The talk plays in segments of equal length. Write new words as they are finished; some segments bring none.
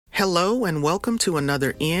Hello and welcome to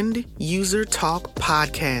another End User Talk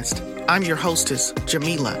podcast. I'm your hostess,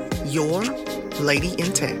 Jamila, your Lady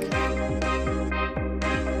in Tech.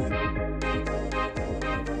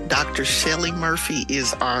 Dr. Shelley Murphy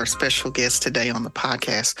is our special guest today on the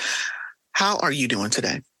podcast. How are you doing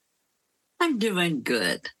today? I'm doing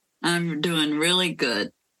good. I'm doing really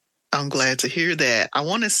good. I'm glad to hear that. I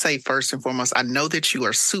want to say first and foremost, I know that you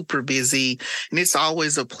are super busy, and it's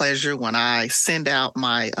always a pleasure when I send out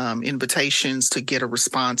my invitations to get a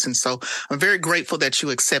response. And so I'm very grateful that you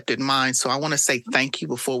accepted mine. So I want to say thank you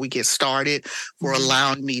before we get started for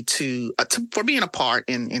allowing me for being a part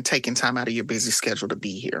and taking time out of your busy schedule to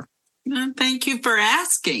be here. Well, thank you for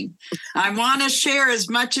asking. I want to share as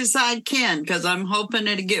much as I can because I'm hoping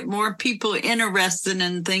to get more people interested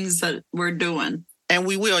in things that we're doing. And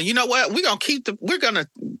we will. You know what? We're going to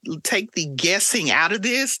take the guessing out of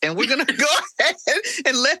this, and we're going to go ahead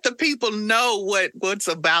and let the people know what's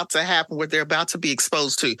about to happen, what they're about to be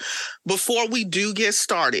exposed to. Before we do get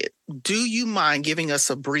started, do you mind giving us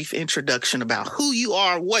a brief introduction about who you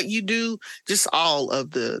are, what you do, just all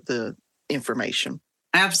of the information?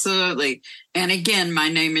 Absolutely. And again, my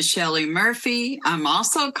name is Shelley Murphy. I'm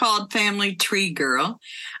also called Family Tree Girl.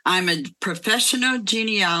 I'm a professional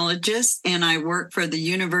genealogist, and I work for the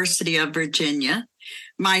University of Virginia.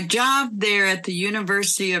 My job there at the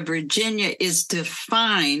University of Virginia is to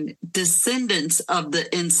find descendants of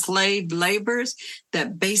the enslaved laborers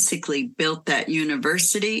that basically built that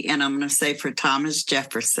university. And I'm going to say for Thomas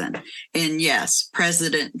Jefferson. And yes,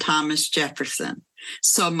 President Thomas Jefferson.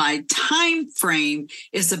 So my time frame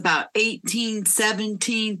is about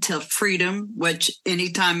 1817 till freedom, which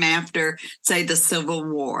anytime after, say, the Civil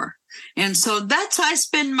War. And so I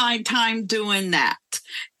spend my time doing that.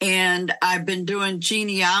 And I've been doing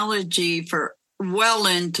genealogy for well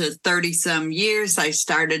into 30 some years. I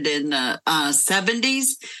started in the 70s,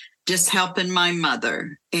 just helping my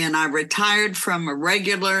mother. And I retired from a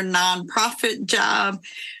regular nonprofit job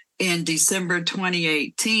in December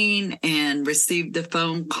 2018 and received a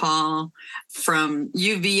phone call from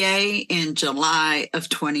UVA in July of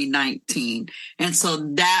 2019. And so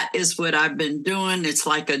that is what I've been doing. It's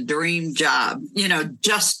like a dream job,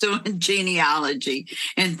 just doing genealogy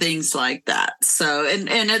and things like that. So, and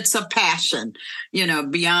it's a passion,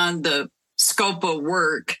 beyond the scope of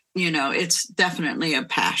work, it's definitely a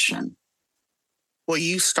passion. Well,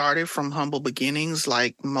 you started from humble beginnings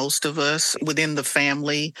like most of us within the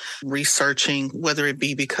family, researching, whether it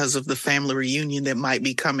be because of the family reunion that might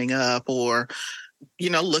be coming up or,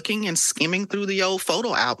 looking and skimming through the old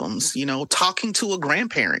photo albums, talking to a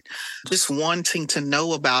grandparent, just wanting to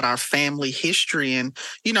know about our family history. And,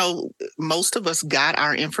 most of us got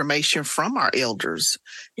our information from our elders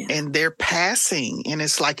and they're passing. And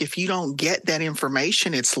it's like, if you don't get that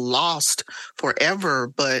information, it's lost forever.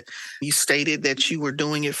 But you stated that you were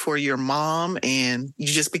doing it for your mom and you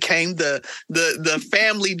just became the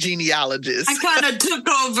family genealogist. I kind of took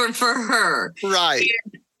over for her. Right.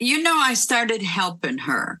 I started helping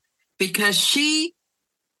her because she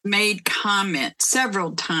made comments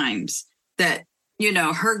several times that,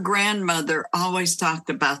 her grandmother always talked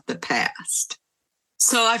about the past.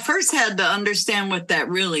 So I first had to understand what that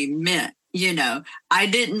really meant. I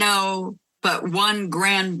didn't know but one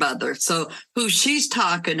grandmother. So who she's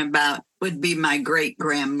talking about would be my great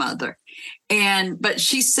grandmother. But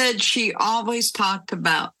she said she always talked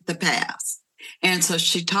about the past. And so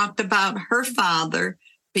she talked about her father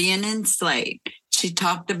being enslaved. She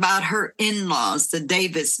talked about her in-laws, the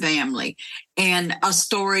Davis family, and a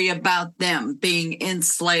story about them being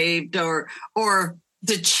enslaved or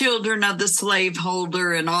the children of the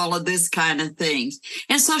slaveholder and all of this kind of things.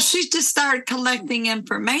 And so she just started collecting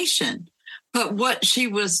information. But what she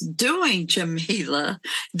was doing, Jamila,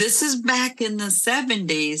 this is back in the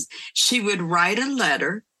 70s, she would write a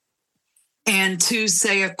letter and to,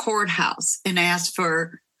 say, a courthouse and ask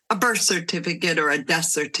for a birth certificate or a death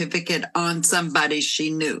certificate on somebody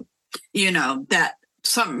she knew, that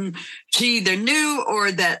something she either knew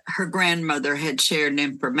or that her grandmother had shared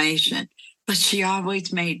information. But she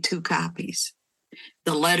always made 2 copies.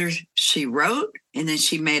 The letter she wrote, and then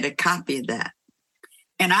she made a copy of that.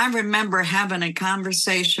 And I remember having a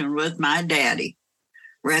conversation with my daddy,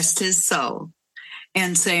 rest his soul,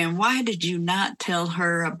 and saying, why did you not tell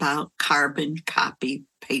her about carbon copy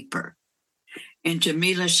paper? And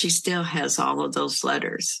Jamila, she still has all of those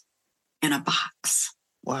letters in a box.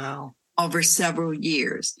 Wow. Over several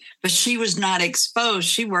years. But she was not exposed.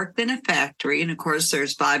 She worked in a factory. And of course,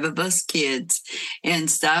 there's 5 of us kids and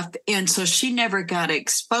stuff. And so she never got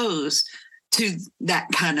exposed to that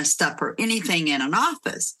kind of stuff or anything in an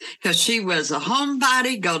office, because she was a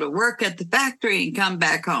homebody, go to work at the factory and come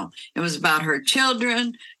back home. It was about her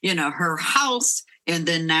children, her house, and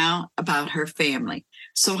then now about her family.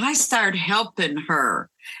 So I started helping her,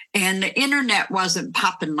 and the internet wasn't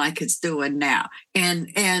popping like it's doing now. And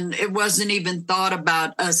it wasn't even thought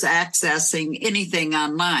about us accessing anything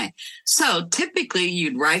online. So typically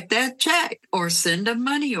you'd write that check or send a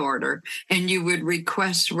money order, and you would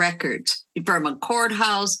request records from a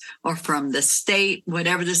courthouse or from the state,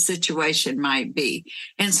 whatever the situation might be.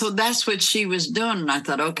 And so that's what she was doing. And I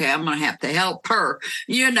thought, okay, I'm going to have to help her,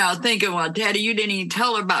 thinking, well, Daddy, you didn't even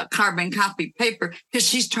tell her about carbon copy paper, because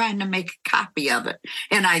she's trying to make a copy of it.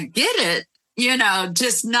 And I get it,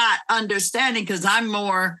 just not understanding, because I'm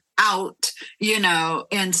more out,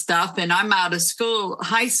 and stuff. And I'm out of school,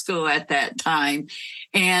 high school at that time.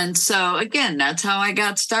 And so again, that's how I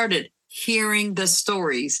got started, hearing the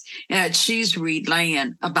stories that she's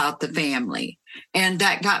relaying about the family. And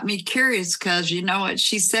that got me curious, because you know what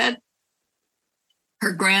she said?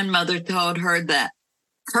 Her grandmother told her that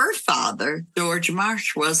her father, George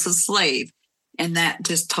Marsh, was a slave. And that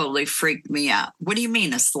just totally freaked me out. What do you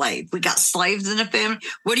mean a slave? We got slaves in the family?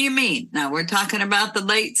 What do you mean? Now, we're talking about the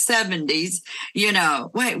late 70s.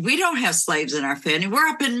 Wait, we don't have slaves in our family. We're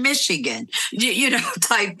up in Michigan,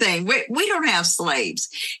 type thing. We don't have slaves.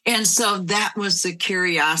 And so that was the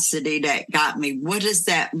curiosity that got me. What does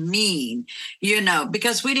that mean?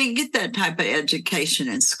 Because we didn't get that type of education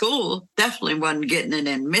in school. Definitely wasn't getting it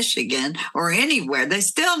in Michigan or anywhere. They're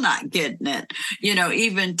still not getting it,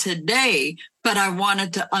 even today. But I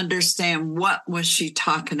wanted to understand, what was she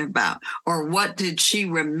talking about, or what did she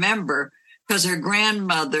remember? Because her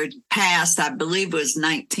grandmother passed, I believe it was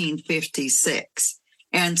 1956.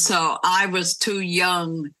 And so I was too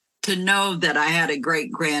young to know that I had a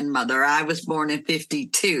great grandmother. I was born in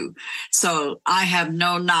 52. So I have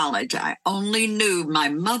no knowledge. I only knew my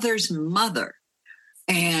mother's mother,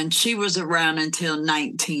 and she was around until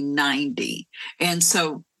 1990. And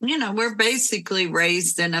so, we're basically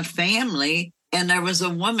raised in a family, and there was a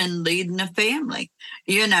woman leading a family,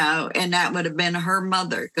 and that would have been her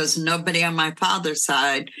mother, because nobody on my father's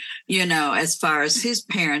side, as far as his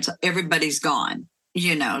parents, everybody's gone,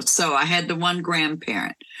 so I had the one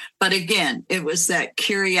grandparent. But again, it was that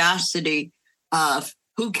curiosity of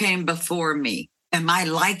who came before me. Am I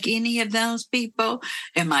like any of those people?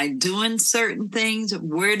 Am I doing certain things?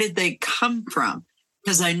 Where did they come from?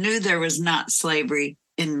 Because I knew there was not slavery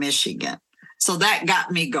in Michigan. So that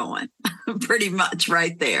got me going pretty much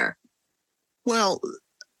right there. Well,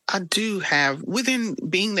 I do have, within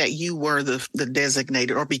being that you were the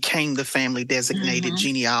designated, or became the family designated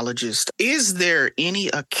genealogist, is there any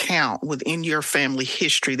account within your family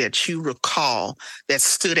history that you recall that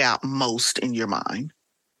stood out most in your mind?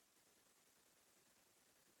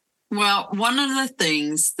 Well, one of the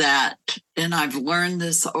things that, and I've learned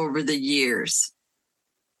this over the years,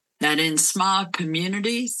 that in small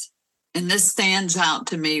communities, and this stands out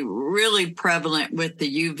to me really prevalent with the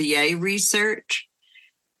UVA research,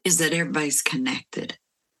 is that everybody's connected.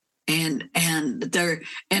 And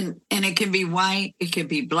it can be white, it can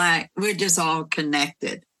be black, we're just all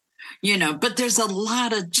connected. But there's a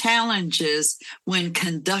lot of challenges when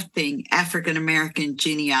conducting African American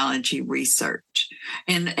genealogy research.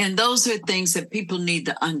 And those are things that people need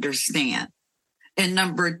to understand. And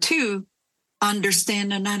number two,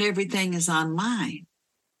 understand that not everything is online.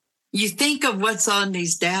 You think of what's on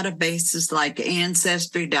these databases like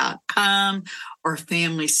Ancestry.com or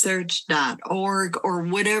FamilySearch.org or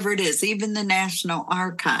whatever it is, even the National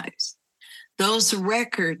Archives. Those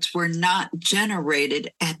records were not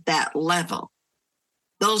generated at that level.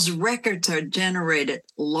 Those records are generated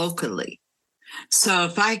locally. So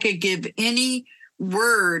if I could give any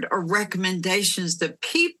word or recommendations to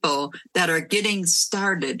people that are getting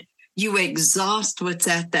started, you exhaust what's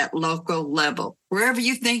at that local level. Wherever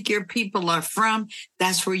you think your people are from,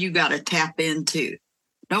 that's where you got to tap into.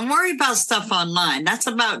 Don't worry about stuff online. That's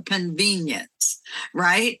about convenience,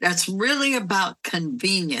 right? That's really about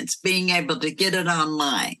convenience, being able to get it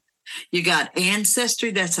online. You got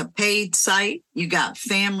Ancestry, that's a paid site. You got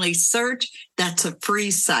Family Search, that's a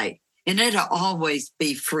free site. And it'll always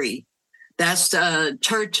be free. That's the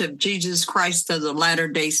Church of Jesus Christ of the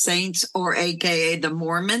Latter-day Saints, or AKA the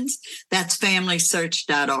Mormons. That's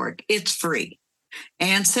FamilySearch.org. It's free.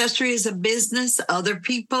 Ancestry is a business, other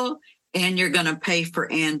people, and you're going to pay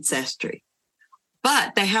for Ancestry.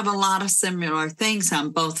 But they have a lot of similar things on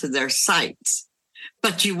both of their sites.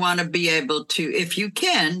 But you want to be able to, if you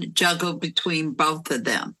can, juggle between both of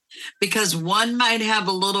them. Because one might have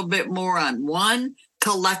a little bit more on one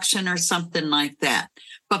collection or something like that.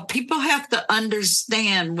 But people have to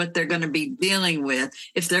understand what they're going to be dealing with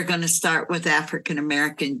if they're going to start with African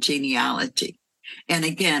American genealogy. And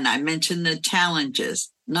again, I mentioned the challenges.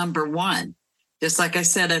 Number one, just like I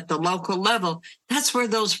said, at the local level, that's where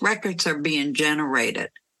those records are being generated.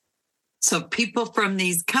 So people from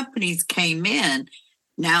these companies came in.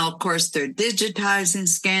 Now, of course, they're digitizing,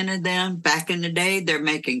 scanning them. Back in the day, they're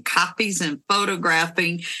making copies and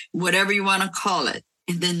photographing, whatever you want to call it.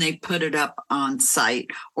 And then they put it up on site,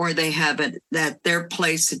 or they have it at their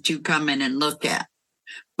place that you come in and look at.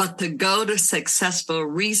 But the go to successful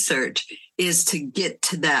research is to get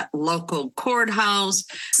to that local courthouse,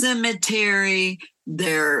 cemetery,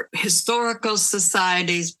 their historical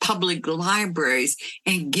societies, public libraries,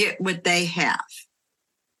 and get what they have.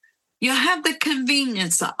 You have the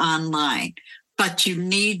convenience of online, but you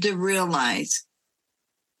need to realize,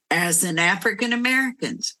 as an African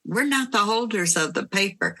Americans, we're not the holders of the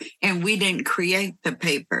paper, and we didn't create the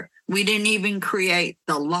paper. We didn't even create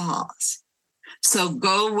the laws. So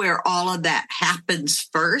go where all of that happens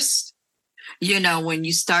first, when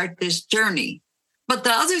you start this journey. But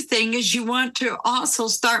the other thing is you want to also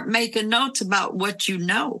start making notes about what you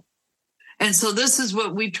know. And so this is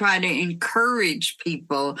what we try to encourage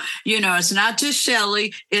people. It's not just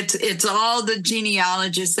Shelley. It's all the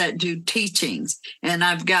genealogists that do teachings. And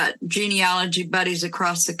I've got genealogy buddies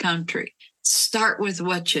across the country. Start with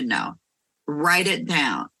what you know. Write it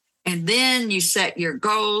down. And then you set your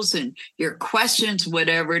goals and your questions,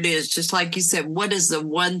 whatever it is. Just like you said, what is the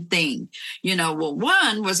one thing?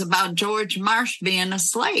 One was about George Marsh being a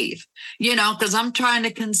slave, because I'm trying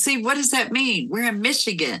to conceive, what does that mean? We're in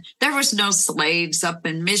Michigan. There was no slaves up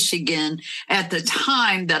in Michigan at the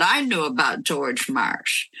time that I knew about George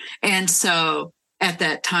Marsh. And so at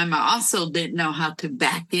that time, I also didn't know how to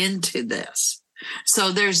back into this.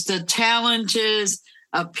 So there's the challenges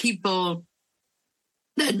of people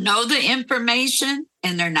that know the information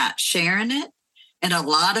and they're not sharing it. And a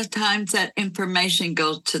lot of times that information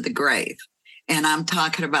goes to the grave. And I'm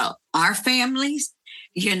talking about our families,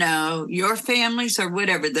 your families or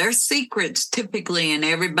whatever. There's secrets typically in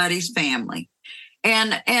everybody's family.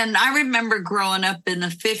 And I remember growing up in the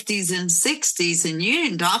 50s and 60s, and you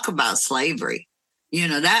didn't talk about slavery.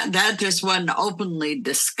 That just wasn't openly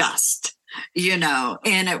discussed.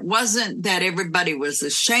 And it wasn't that everybody was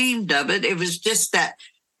ashamed of it. It was just that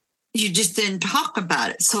you just didn't talk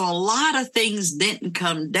about it. So a lot of things didn't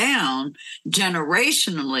come down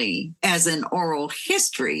generationally as an oral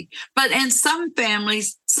history, but in some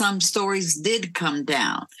families, some stories did come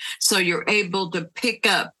down. So you're able to pick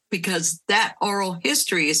up, because that oral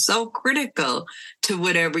history is so critical to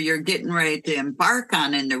whatever you're getting ready to embark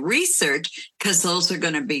on in the research, because those are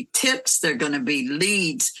going to be tips. They're going to be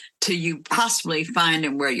leads to you possibly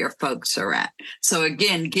finding where your folks are at. So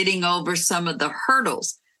again, getting over some of the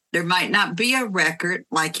hurdles. There might not be a record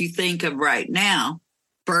like you think of right now,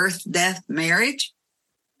 birth, death, marriage.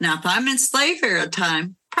 Now, if I'm in slave era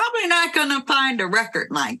time, probably not going to find a record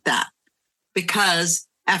like that, because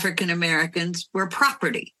African Americans were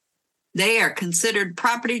property. They are considered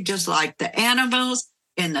property just like the animals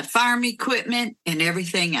and the farm equipment and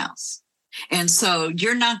everything else. And so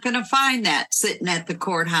you're not going to find that sitting at the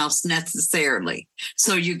courthouse necessarily.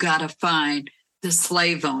 So you got to find the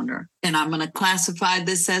slave owner. And I'm going to classify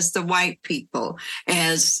this as the white people,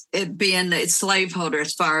 as it being the slaveholder,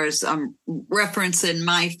 as far as referencing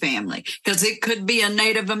my family, because it could be a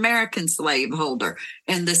Native American slaveholder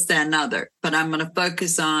and this, that, and other. But I'm going to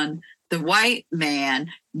focus on the white man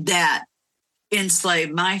that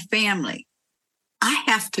enslaved my family. I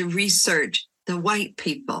have to research the white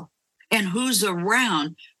people and who's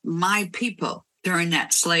around my people during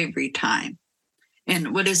that slavery time.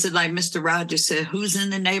 And what is it, like Mr. Rogers said, who's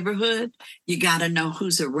in the neighborhood? You got to know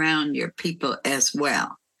who's around your people as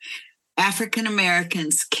well. African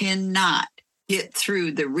Americans cannot get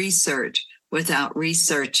through the research without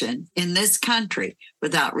researching in this country,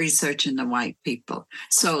 without researching the white people.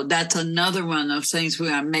 So that's another one of those things we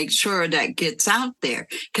want to make sure that gets out there,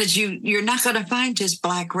 because you're not going to find just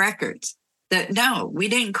Black records. No, we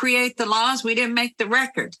didn't create the laws. We didn't make the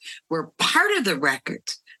records. We're part of the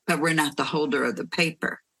records, but we're not the holder of the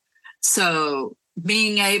paper. So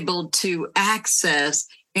being able to access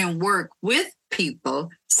and work with people,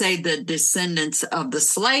 say the descendants of the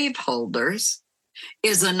slaveholders,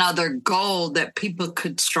 is another goal that people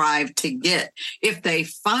could strive to get. If they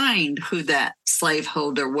find who that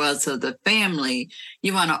slaveholder was of the family,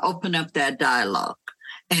 you want to open up that dialogue,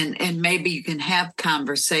 and maybe you can have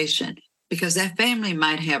conversation, because that family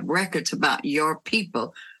might have records about your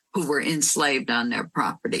people who were enslaved on their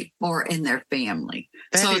property or in their family.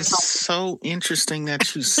 That is so interesting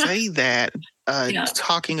that you say that,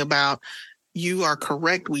 talking about, you are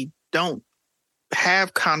correct. We don't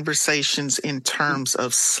have conversations in terms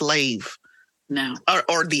of slave. No.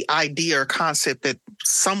 Or the idea or concept that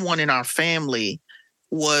someone in our family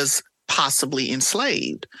was possibly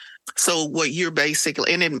enslaved. So what you're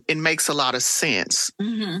basically, and it makes a lot of sense,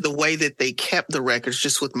 the way that they kept the records,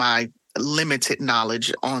 just with my limited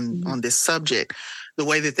knowledge on this subject, the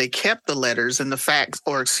way that they kept the letters and the facts,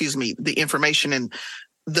 or excuse me, the information, and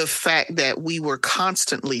the fact that we were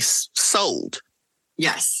constantly sold.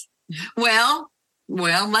 Yes. Well,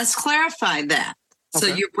 let's clarify that. So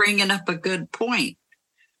you're bringing up a good point.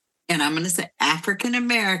 And I'm going to say African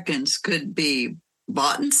Americans could be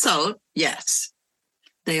bought and sold. Yes.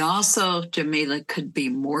 They also, Jamila, could be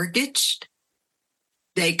mortgaged.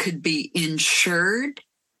 They could be insured,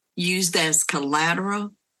 used as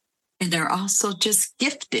collateral. And they're also just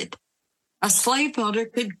gifted. A slaveholder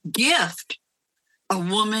could gift a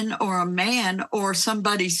woman or a man or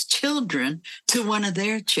somebody's children to one of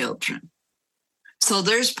their children. So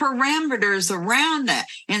there's parameters around that.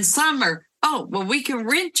 And some are, we can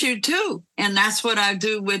rent you too. And that's what I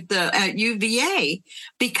do with at UVA,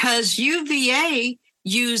 because UVA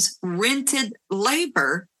use rented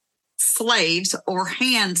labor, slaves or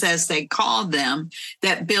hands as they call them,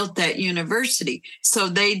 that built that university. So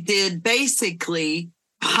they did basically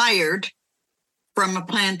hired from a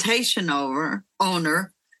plantation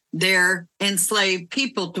owner their enslaved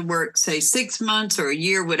people to work, say 6 months or a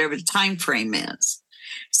year, whatever the time frame is.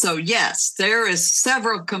 So yes, there is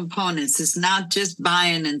several components. It's not just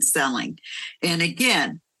buying and selling. And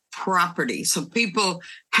again, property. So people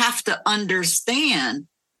have to understand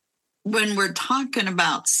when we're talking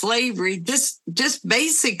about slavery, this just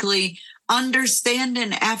basically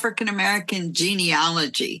understanding African American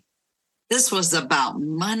genealogy. This was about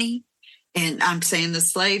money. And I'm saying the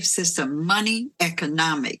slave system, money,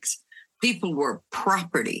 economics. People were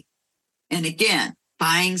property. And again,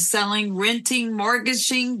 buying, selling, renting,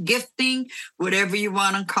 mortgaging, gifting, whatever you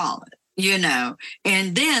want to call it,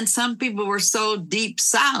 And then some people were so deep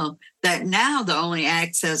south that now the only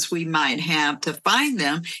access we might have to find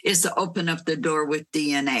them is to open up the door with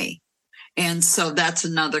DNA. And so that's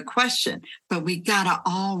another question. But we got to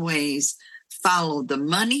always follow the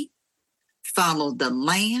money, follow the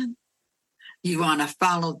land. You want to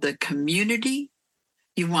follow the community.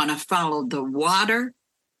 You want to follow the water,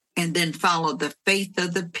 and then follow the faith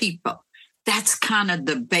of the people. That's kind of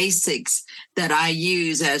the basics that I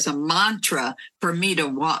use as a mantra for me to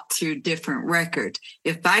walk through different records.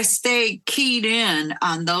 If I stay keyed in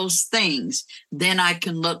on those things, then I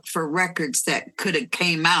can look for records that could have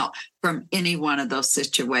came out from any one of those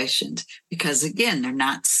situations. Because again, they're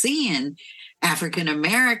not seeing African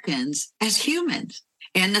Americans as humans.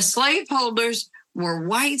 And the slaveholders were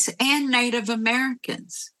whites and Native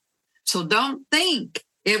Americans. So don't think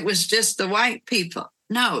it was just the white people.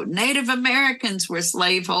 No, Native Americans were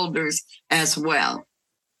slaveholders as well.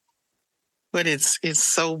 But it's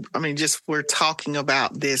so, just we're talking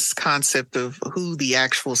about this concept of who the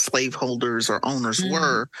actual slaveholders or owners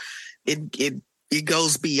were. It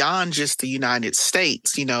goes beyond just the United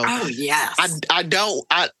States, Oh, yes.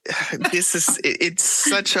 It's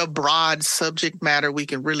such a broad subject matter. We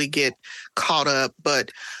can really get caught up,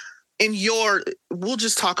 but we'll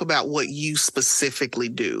just talk about what you specifically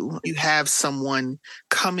do. You have someone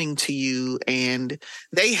coming to you and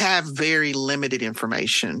they have very limited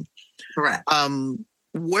information. Correct.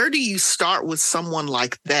 Where do you start with someone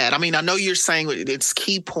like that? I know you're saying it's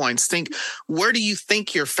key points. Where do you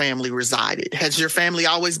think your family resided? Has your family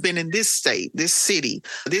always been in this state, this city,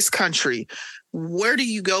 this country? Where do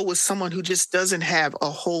you go with someone who just doesn't have a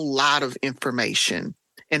whole lot of information?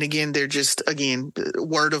 And again, they're just,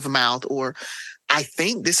 word of mouth, or I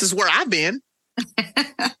think this is where I've been,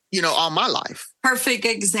 all my life. Perfect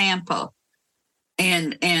example.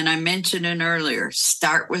 And I mentioned it earlier,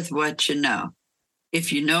 start with what you know.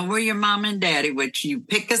 If you know where your mom and daddy, which you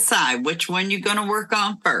pick a side, which one you're going to work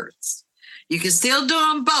on first. You can still do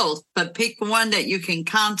them both, but pick one that you can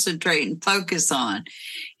concentrate and focus on.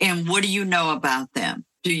 And what do you know about them?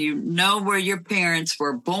 Do you know where your parents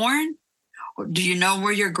were born? Or do you know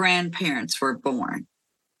where your grandparents were born?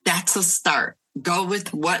 That's a start. Go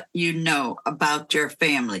with what you know about your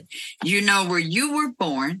family. You know where you were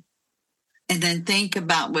born, and then think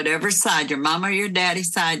about whatever side, your mom or your daddy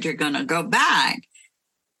side, you're going to go back.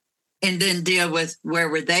 And then deal with where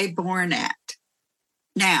were they born at.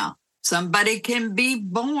 Now, somebody can be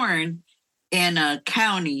born in a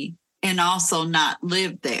county and also not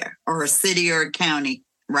live there, or a city or a county,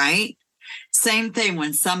 right? Same thing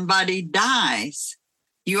when somebody dies.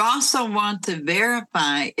 You also want to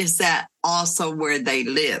verify, is that also where they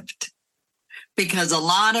lived? Because a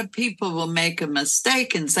lot of people will make a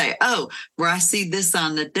mistake and say, oh, well, I see this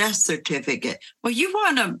on the death certificate. Well, you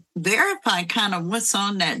want to verify kind of what's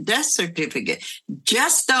on that death certificate.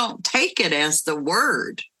 Just don't take it as the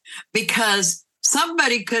word, because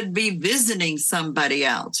somebody could be visiting somebody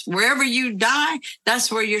else. Wherever you die,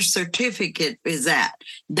 that's where your certificate is at.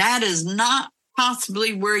 That is not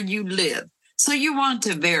possibly where you live. So you want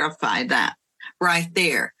to verify that right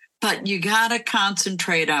there. But you got to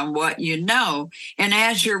concentrate on what you know. And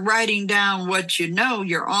as you're writing down what you know,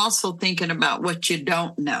 you're also thinking about what you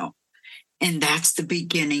don't know. And that's the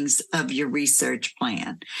beginnings of your research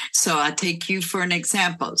plan. So I take you for an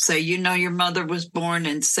example. Say, you know, your mother was born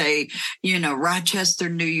in, say, you know, Rochester,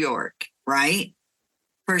 New York, right?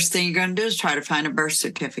 First thing you're going to do is try to find a birth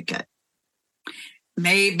certificate.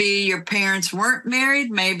 Maybe your parents weren't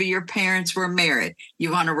married. Maybe your parents were married.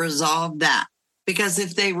 You want to resolve that. Because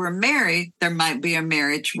if they were married, there might be a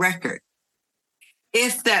marriage record.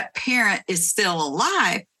 If that parent is still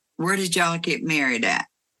alive, where did y'all get married at?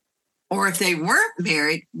 Or if they weren't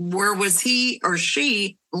married, where was he or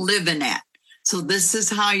she living at? So this is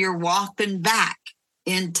how you're walking back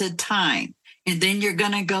into time. And then you're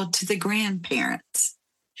going to go to the grandparents.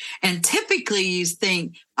 And typically you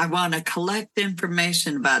think, I want to collect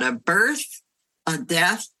information about a birth, a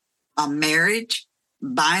death, a marriage,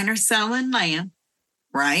 buying or selling land,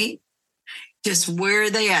 right? Just where are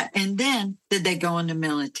they at? And then did they go in the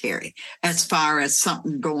military as far as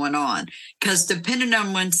something going on? Because depending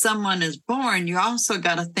on when someone is born, you also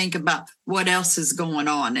got to think about what else is going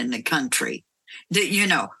on in the country. You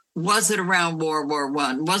know, was it around World War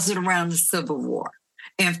I? Was it around the Civil War?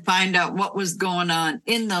 And find out what was going on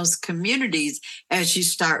in those communities as you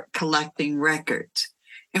start collecting records.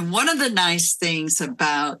 And one of the nice things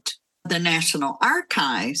about the National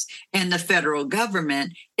Archives and the federal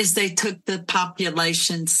government is they took the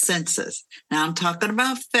population census. Now I'm talking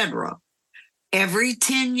about federal. Every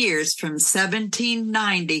 10 years from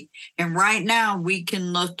 1790, and right now we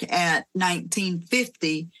can look at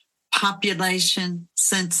 1950 population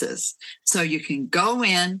census. So you can go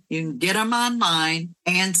in, you can get them online,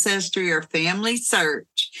 Ancestry or Family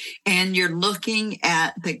Search, and you're looking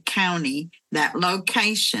at the county, that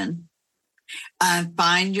location, and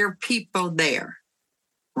find your people there,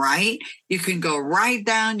 right? You can go right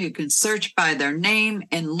down, you can search by their name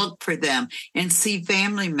and look for them and see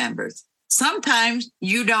family members. Sometimes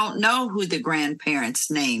you don't know who the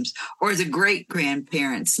grandparents' names or the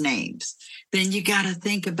great-grandparents' names. Then you got to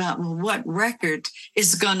think about, well, what record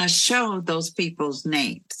is going to show those people's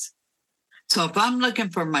names? So if I'm looking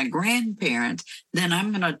for my grandparents, then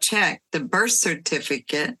I'm going to check the birth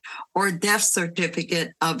certificate or death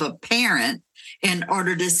certificate of a parent in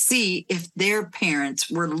order to see if their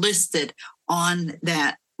parents were listed on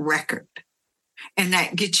that record. And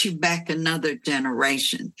that gets you back another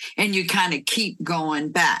generation. And you kind of keep going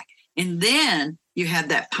back. And then you have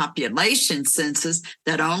that population census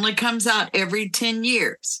that only comes out every 10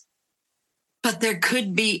 years. But there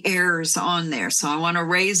could be errors on there. So I want to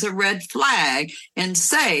raise a red flag and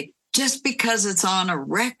say, just because it's on a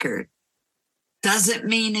record doesn't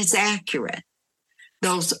mean it's accurate.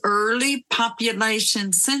 Those early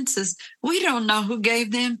population census, we don't know who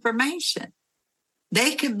gave the information.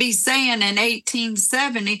 They could be saying in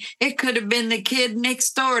 1870, it could have been the kid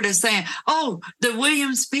next door to saying, oh, the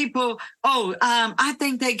Williams people, I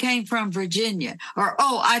think they came from Virginia, or,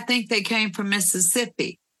 I think they came from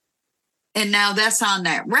Mississippi. And now that's on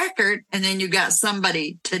that record. And then you got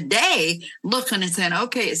somebody today looking and saying,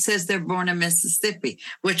 okay, it says they're born in Mississippi,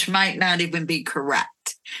 which might not even be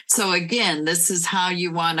correct. So again, this is how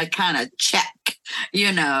you want to kind of check,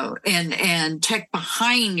 and check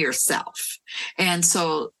behind yourself. And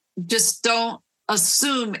so just don't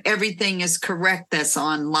assume everything is correct that's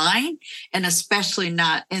online, and especially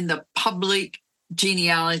not in the public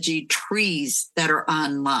genealogy trees that are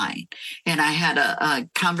online. And I had a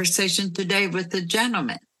conversation today with a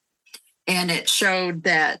gentleman, and it showed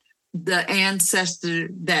that the ancestor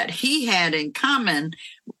that he had in common,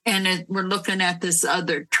 and we're looking at this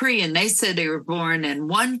other tree, and they said they were born in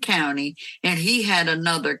one county and he had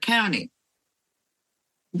another county.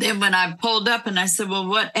 Then when I pulled up and I said, well,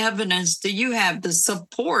 what evidence do you have to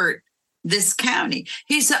support this county?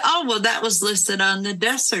 He said, that was listed on the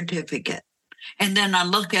death certificate. And then I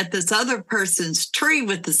look at this other person's tree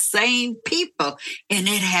with the same people, and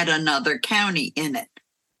it had another county in it.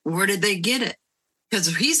 Where did they get it?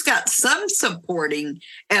 Because he's got some supporting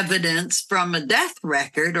evidence from a death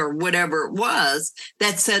record or whatever it was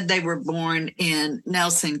that said they were born in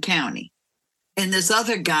Nelson County. And this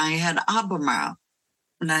other guy had Albemarle.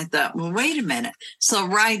 And I thought, well, wait a minute. So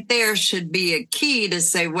right there should be a key to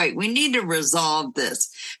say, wait, we need to resolve this,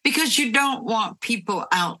 because you don't want people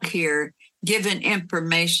out here giving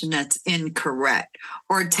information that's incorrect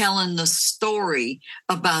or telling the story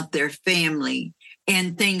about their family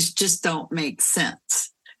and things just don't make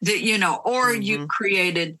sense. That, or you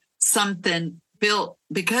created something built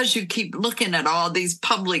because you keep looking at all these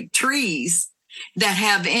public trees that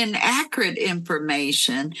have inaccurate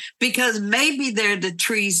information, because maybe they're the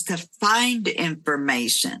trees to find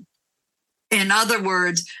information. In other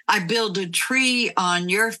words, I build a tree on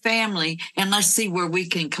your family and let's see where we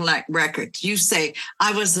can collect records. You say,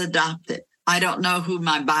 I was adopted. I don't know who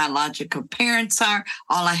my biological parents are.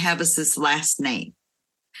 All I have is this last name.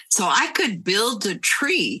 So I could build a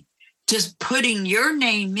tree just putting your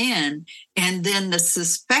name in and then the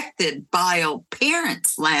suspected bio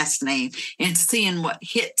parent's last name and seeing what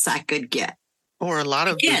hits I could get. Or a lot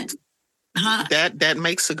of that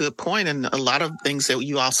makes a good point. And a lot of things that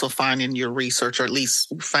you also find in your research, or at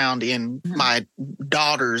least found in my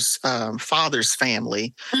daughter's father's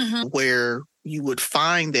family, where you would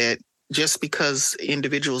find that just because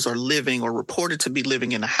individuals are living or reported to be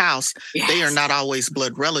living in a house, they are not always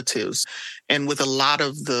blood relatives. And with a lot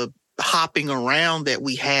of the hopping around that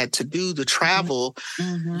we had to do, the travel,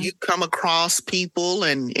 you come across people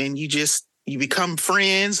and you become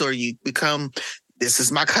friends, or you become, this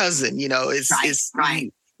is my cousin, it's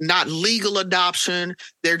not legal adoption.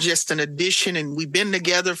 They're just an addition and we've been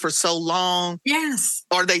together for so long. Yes.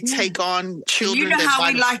 Or they take on children. You know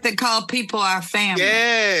how we like to call people our family.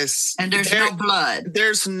 Yes. And there's no blood.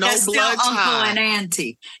 There's no That's blood still tie. Uncle and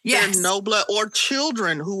auntie. Yes. There's no blood, or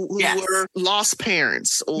children who were lost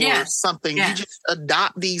parents or something. You just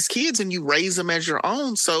adopt these kids and you raise them as your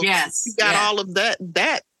own. So you got all of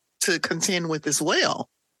that to contend with as well.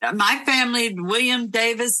 My family, William,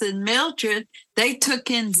 Davis, and Mildred, they took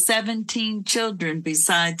in 17 children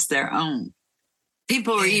besides their own.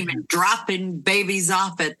 People were even dropping babies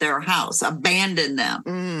off at their house, abandoned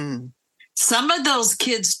them. Some of those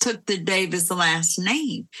kids took the Davis last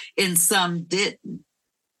name and some didn't.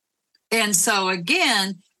 And so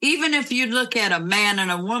again, even if you look at a man and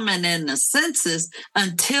a woman in the census,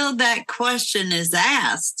 until that question is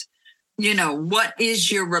asked, what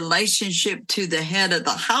is your relationship to the head of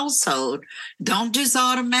the household? Don't just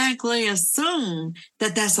automatically assume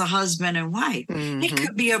that that's a husband and wife. It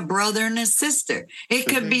could be a brother and a sister. It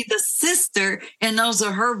could be the sister, and those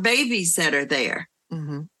are her babies that are there.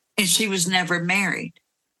 And she was never married.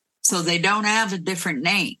 So they don't have a different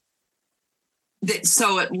name.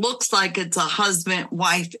 So it looks like it's a husband,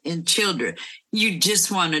 wife, and children. You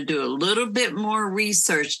just want to do a little bit more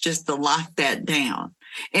research just to lock that down.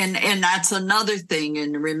 And that's another thing.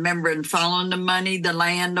 And remembering following the money, the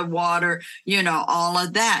land, the water, all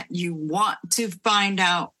of that. You want to find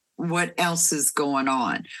out what else is going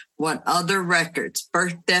on. What other records,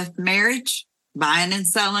 birth, death, marriage, buying and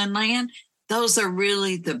selling land. Those are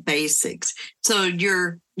really the basics. So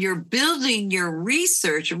you're building your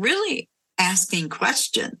research, really asking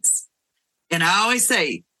questions. And I always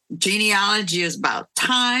say genealogy is about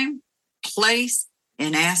time, place,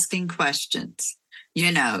 and asking questions.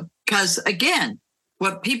 Because again,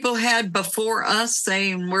 what people had before us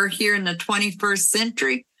saying we're here in the 21st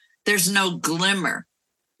century, there's no glimmer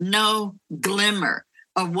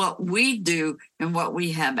of what we do and what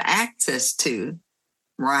we have access to,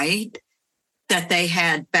 right? That they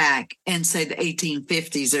had back in, say, the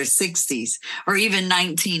 1850s or 60s or even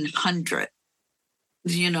 1900.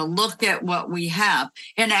 Look at what we have.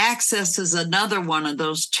 And access is another one of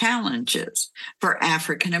those challenges for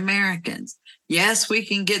African Americans. Yes, we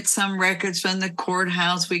can get some records from the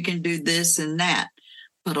courthouse. We can do this and that.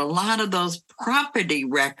 But a lot of those property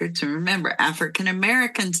records, and remember, African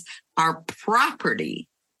Americans are property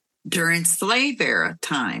during slave era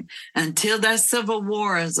time. Until that Civil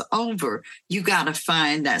War is over, you got to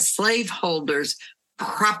find that slaveholders'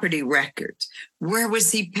 property records. Where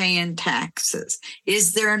was he paying taxes?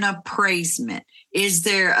 Is there an appraisement? Is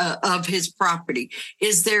there of his property?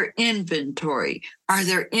 Is there inventory? Are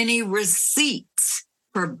there any receipts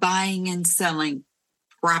for buying and selling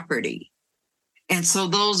property? And so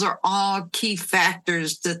those are all key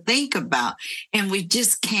factors to think about. And we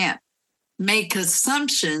just can't make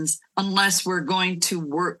assumptions unless we're going to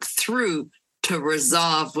work through to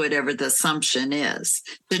resolve whatever the assumption is,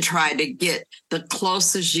 to try to get the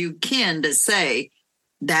closest you can to say,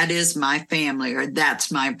 that is my family or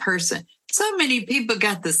that's my person. So many people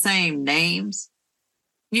got the same names.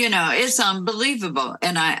 It's unbelievable.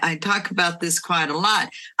 And I talk about this quite a lot.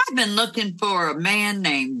 I've been looking for a man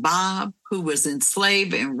named Bob who was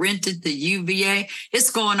enslaved and rented the UVA.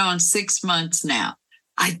 It's going on 6 months now.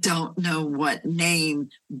 I don't know what name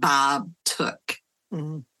Bob took.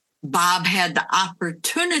 Mm-hmm. Bob had the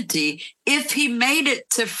opportunity, if he made it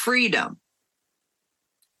to freedom,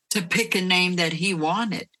 to pick a name that he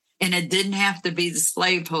wanted. And it didn't have to be the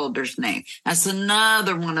slaveholder's name. That's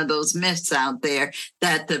another one of those myths out there,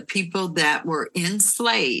 that the people that were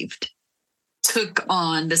enslaved took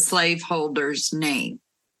on the slaveholder's name.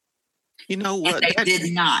 You know what? And they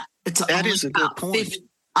did not. It's that only is a good point. 50,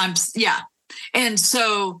 and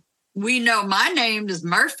so we know my name is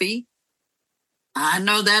Murphy. I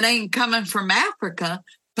know that ain't coming from Africa,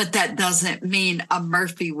 but that doesn't mean a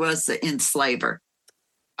Murphy was the enslaver.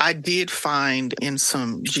 I did find in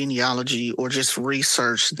some genealogy or just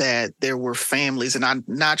research that there were families, and I'm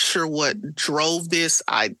not sure what drove this.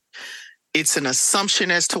 It's an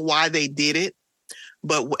assumption as to why they did it,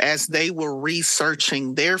 but as they were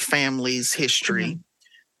researching their family's history,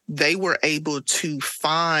 they were able to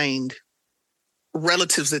find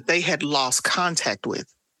relatives that they had lost contact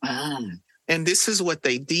with. And this is what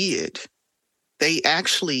they did. They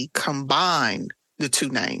actually combined the two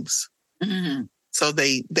names. Mm-hmm. So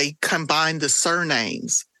they combined the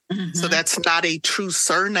surnames. Mm-hmm. So that's not a true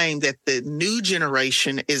surname that the new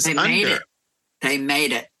generation is under. They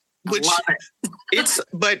made it. Which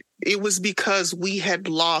but it was because we had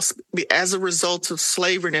lost, as a result of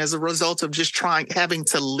slavery and as a result of just having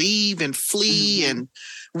to leave and flee and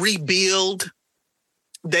rebuild.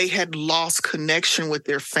 They had lost connection with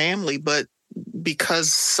their family, but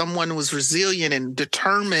because someone was resilient and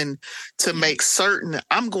determined to make certain,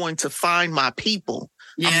 I'm going to find my people.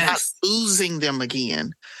 Yes. I'm not losing them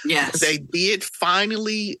again. Yes. They did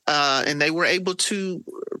finally, and they were able to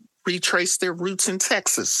retrace their roots in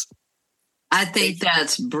Texas. I think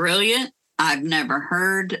that's brilliant. I've never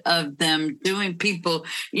heard of them doing, people,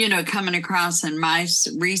 coming across in my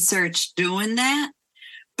research doing that.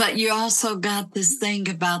 But you also got this thing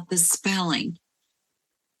about the spelling.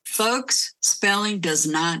 Folks, spelling does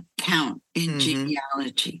not count in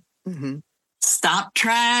genealogy. Mm-hmm. Stop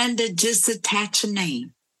trying to just attach a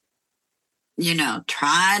name.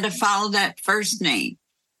 Try to follow that first name.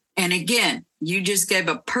 And again, you just gave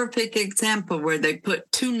a perfect example where they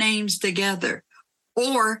put two names together,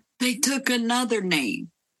 or they took another name.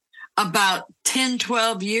 About 10,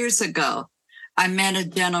 12 years ago, I met a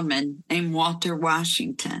gentleman named Walter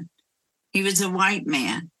Washington. He was a white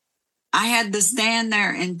man. I had to stand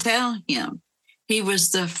there and tell him he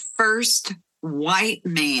was the first white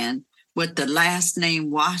man with the last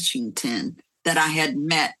name Washington that I had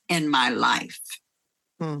met in my life.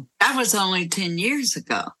 That was only 10 years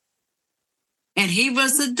ago. And he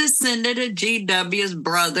was a descendant of GW's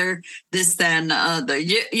brother, this, that, and the other.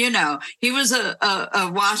 He was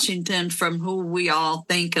a Washington from who we all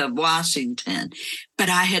think of Washington. But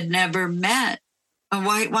I had never met a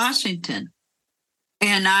white Washington.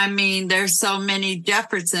 And I mean, there's so many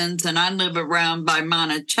Jeffersons, and I live around by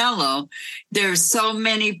Monticello. There's so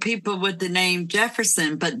many people with the name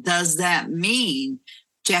Jefferson, but does that mean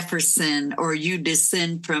Jefferson, or you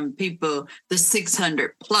descend from people, the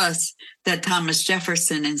 600 plus that Thomas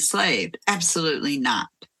Jefferson enslaved? Absolutely not.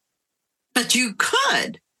 But you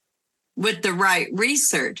could with the right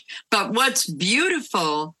research. But what's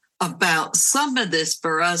beautiful about some of this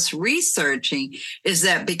for us researching is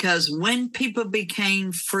that because when people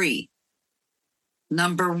became free,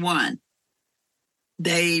 number one,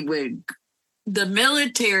 the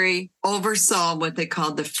military oversaw what they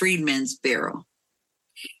called the Freedmen's Bureau.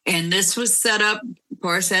 And this was set up, of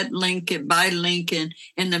course, at Lincoln, by Lincoln,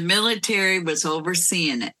 and the military was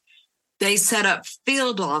overseeing it. They set up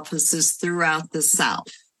field offices throughout the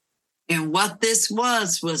South. And what this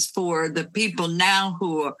was for the people now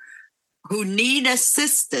who need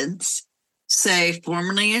assistance, say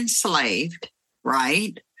formerly enslaved,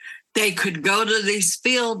 right? They could go to these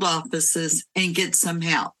field offices and get some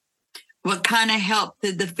help. What kind of help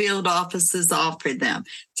did the field offices offer them?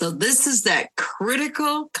 So this is that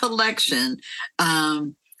critical collection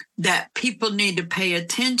that people need to pay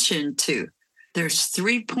attention to. There's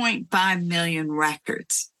 3.5 million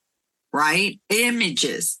records, right?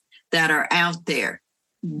 Images that are out there.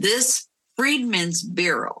 This Freedmen's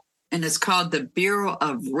Bureau, and it's called the Bureau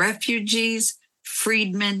of Refugees,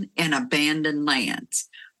 Freedmen, and Abandoned Lands,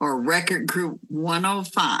 or Record Group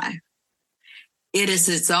 105. It is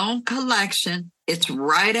its own collection. It's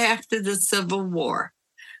right after the Civil War.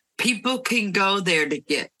 People can go there to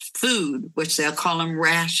get food, which they'll call them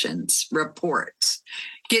rations, reports,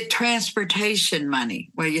 get transportation money.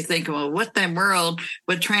 Well, you think, well, what the world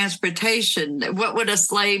with transportation? What would a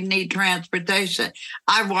slave need transportation?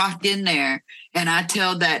 I walk in there and I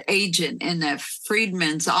tell that agent in the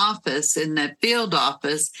freedman's office, in the field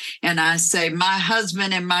office, and I say, my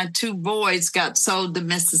husband and my 2 boys got sold to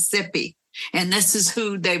Mississippi, and this is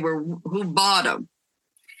who bought them.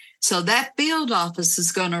 So that field office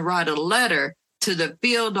is going to write a letter to the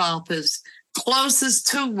field office closest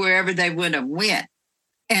to wherever they would have went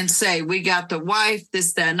and say, we got the wife,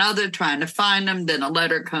 this, that, and other, trying to find them. Then a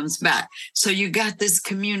letter comes back. So you got this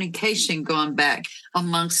communication going back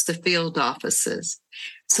amongst the field offices.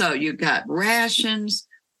 So you got rations,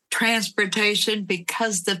 transportation,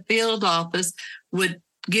 because the field office would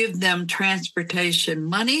give them transportation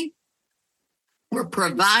money or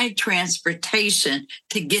provide transportation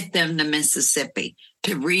to get them to Mississippi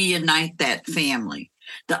to reunite that family.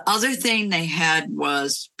 The other thing they had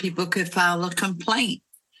was people could file a complaint.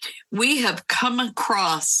 We have come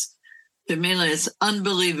across, Jamila, it's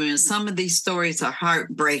unbelievable. Some of these stories are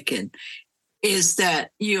heartbreaking, is that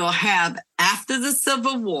you'll have after the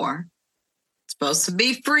Civil War, supposed to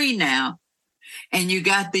be free now, and you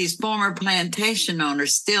got these former plantation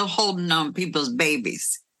owners still holding on people's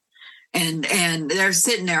babies. And they're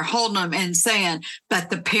sitting there holding them and saying, but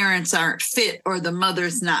the parents aren't fit or the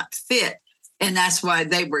mother's not fit. And that's why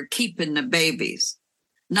they were keeping the babies.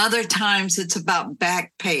 And other times it's about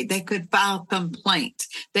back pay. They could file complaints.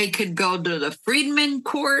 They could go to the freedmen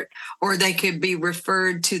court, or they could be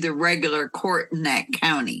referred to the regular court in that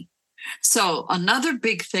county. So another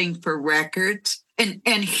big thing for records, and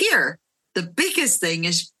here, the biggest thing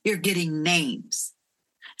is you're getting names.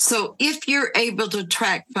 So if you're able to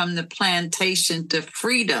track from the plantation to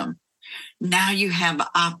freedom, now you have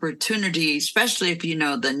opportunity, especially if you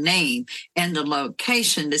know the name and the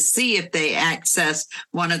location, to see if they access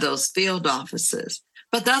one of those field offices.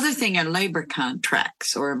 But the other thing are labor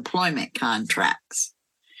contracts or employment contracts.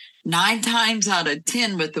 9 times out of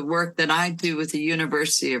 10 with the work that I do with the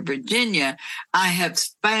University of Virginia, I have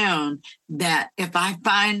found that if I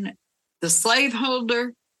find the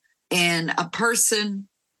slaveholder and a person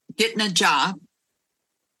getting a job,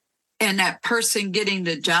 and that person getting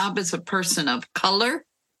the job is a person of color,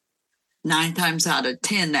 9 times out of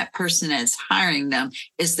 10, that person that's hiring them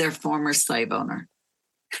is their former slave owner.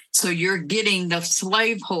 So you're getting the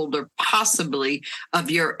slaveholder possibly of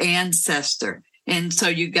your ancestor. And so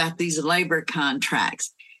you got these labor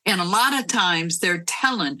contracts. And a lot of times they're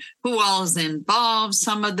telling who all is involved.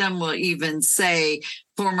 Some of them will even say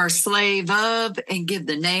former slave of and give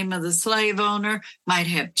the name of the slave owner, might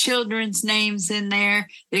have children's names in there.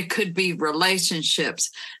 It could be relationships,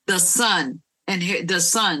 the son and the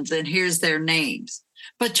sons, and here's their names.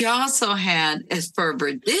 But you also had, as for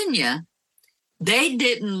Virginia, they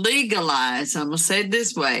didn't legalize, I'm going to say it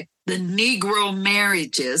this way, the Negro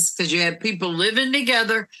marriages, because you had people living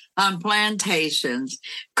together on plantations,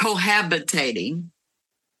 cohabitating.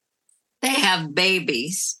 They have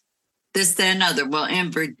babies, this, that, and other. Well,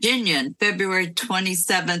 in Virginia, on February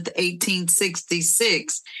 27th,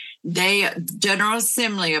 1866, General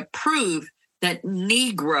Assembly approved that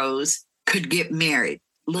Negroes could get married,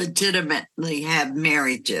 legitimately have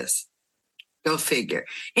marriages. Go figure.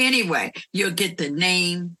 Anyway, you'll get the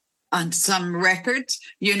name on some records.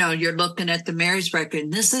 You know, you're looking at the marriage record,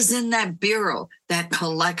 and this is in that bureau, that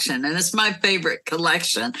collection. And it's my favorite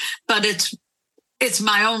collection, but it's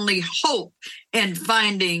my only hope in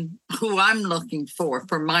finding who I'm looking for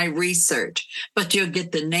my research. But you'll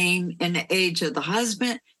get the name and the age of the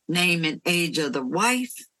husband, name and age of the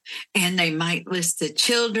wife, and they might list the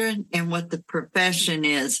children and what the profession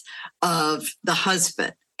is of the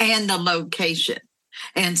husband and the location.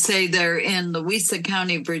 And say they're in Louisa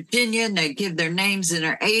County, Virginia, and they give their names and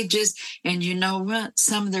their ages. And you know what?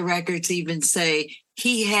 Some of the records even say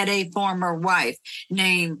he had a former wife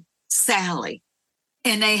named Sally,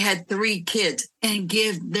 and they had 3 kids, and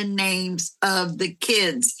give the names of the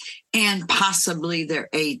kids and possibly their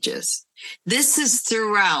ages. This is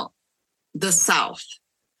throughout the South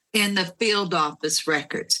in the field office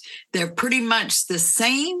records. They're pretty much the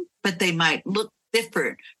same, but they might look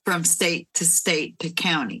different from state to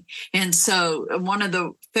county. And so one of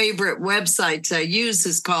the favorite websites I use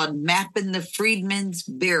is called Mapping the Freedmen's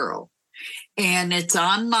Bureau. And it's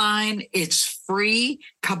online. It's free.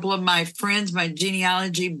 A couple of my friends, my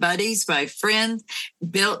genealogy buddies, my friends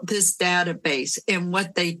built this database. And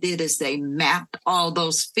what they did is they mapped all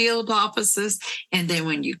those field offices. And then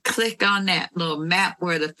when you click on that little map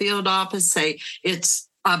where the field office, say it's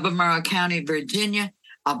Albemarle County, Virginia,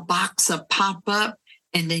 a box will pop up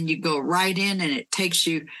And then you go right in and it takes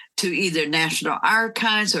you to either National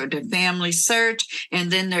Archives or to Family Search.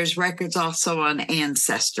 And then there's records also on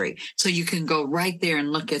Ancestry. So you can go right there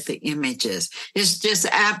and look at the images. It's just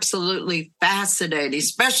absolutely fascinating,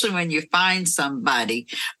 especially when you find somebody.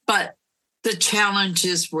 But the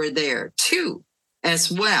challenges were there too,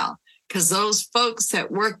 as well, because those folks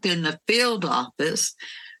that worked in the field office,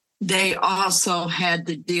 they also had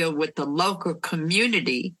to deal with the local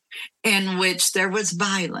community in which there was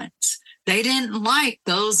violence. They didn't like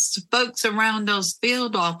those folks around those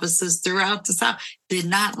field offices throughout the South, did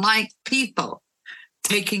not like people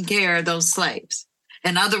taking care of those slaves.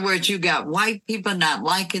 In other words, you got white people not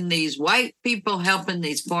liking these white people helping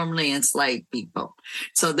these formerly enslaved people.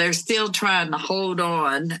 So they're still trying to hold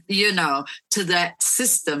on, to that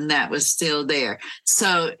system that was still there.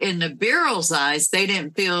 So in the Bureau's eyes, they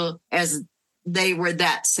didn't feel as they were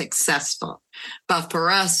that successful. But for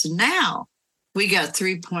us now, we got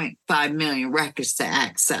 3.5 million records to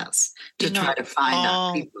access to try to find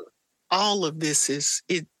out people. All of this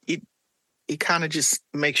it kind of just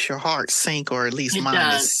makes your heart sink, or at least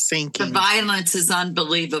mine is sinking. The violence is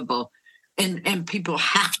unbelievable. And people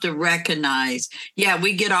have to recognize,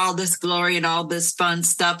 we get all this glory and all this fun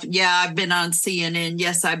stuff. Yeah, I've been on CNN.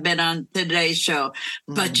 Yes, I've been on Today's Show.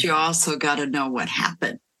 But you also got to know what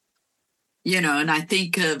happened. And I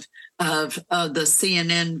think of the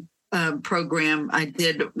CNN program I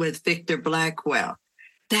did with Victor Blackwell.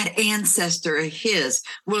 That ancestor of his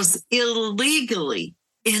was illegally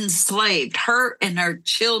enslaved, her and her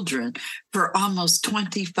children, for almost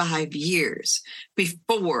 25 years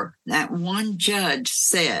before that one judge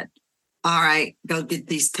said, all right, go get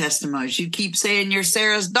these testimonies. You keep saying you're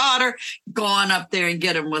Sarah's daughter, go on up there and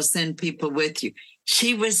get them. We'll send people with you.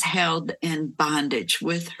 She was held in bondage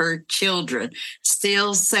with her children,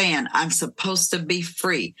 still saying, I'm supposed to be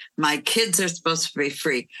free. My kids are supposed to be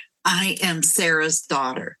free. I am Sarah's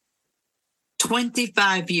daughter.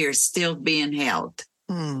 25 years still being held.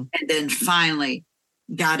 And then finally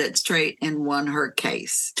got it straight and won her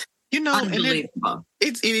case. Unbelievable.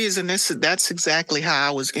 It is, and that's exactly how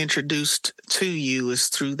I was introduced to you, is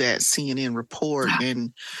through that CNN report.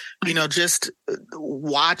 And, just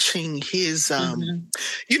watching his,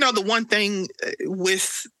 the one thing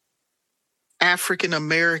with African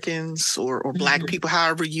Americans or Black people,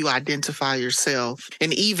 however you identify yourself,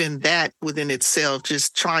 and even that within itself,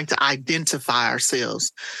 just trying to identify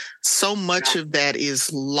ourselves. So much of that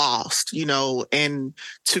is lost, and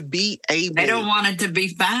to be able... They don't want it to be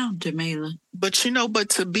found, Jamila. But, but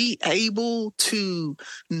to be able to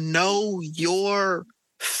know your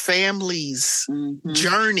family's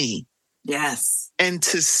journey. Yes. And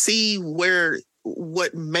to see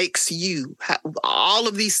what makes you, all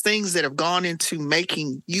of these things that have gone into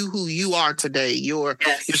making you who you are today, your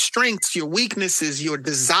strengths, your weaknesses, your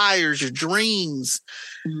desires, your dreams,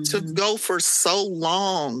 to go for so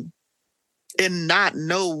long and not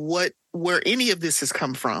know where any of this has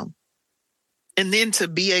come from. And then to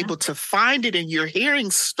be able to find it, and you're hearing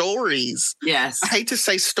stories. Yes. I hate to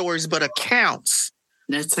say stories, but accounts.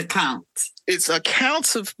 It's accounts. It's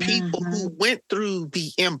accounts of people who went through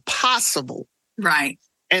the impossible. Right.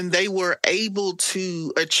 And they were able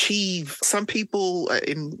to achieve. Some people,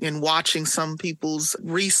 in watching some people's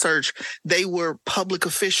research, they were public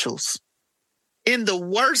officials. In the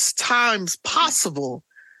worst times possible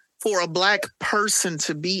for a Black person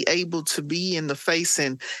to be able to be in the face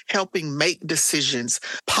and helping make decisions,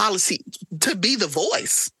 policy, to be the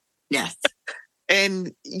voice. Yes.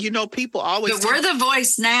 And, people always... But we're the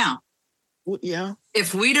voice now. Yeah.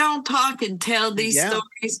 If we don't talk and tell these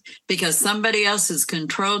stories, because somebody else has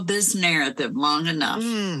controlled this narrative long enough.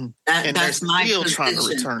 That's my position. Trying to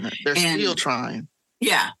return it. They're still trying.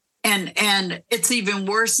 Yeah. And it's even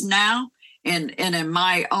worse now. And in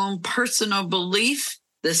my own personal belief,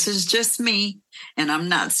 this is just me, and I'm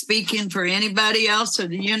not speaking for anybody else or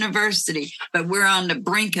the university, but we're on the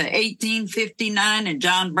brink of 1859, and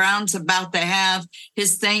John Brown's about to have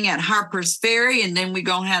his thing at Harper's Ferry, and then we're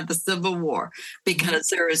going to have the Civil War, because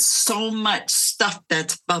there is so much stuff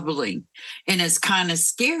that's bubbling, and it's kind of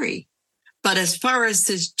scary. But as far as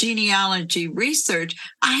this genealogy research,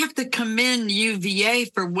 I have to commend UVA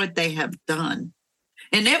for what they have done.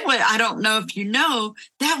 And it was, I don't know if you know,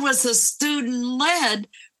 that was a student-led,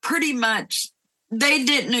 pretty much. They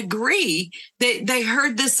didn't agree. They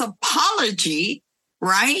heard this apology,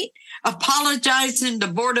 right? Apologizing to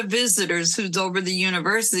Board of Visitors, who's over the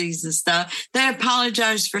universities and stuff. They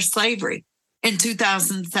apologized for slavery in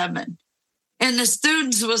 2007. And the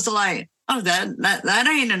students was like, oh, that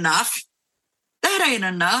ain't enough. That ain't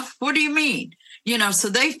enough. What do you mean? So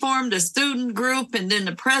they formed a student group, and then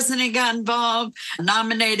the president got involved,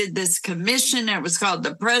 nominated this commission. It was called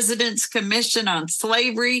the President's Commission on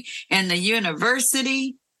Slavery and the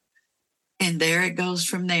University. And there it goes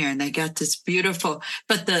from there. And they got this beautiful,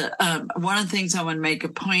 but one of the things I want to make a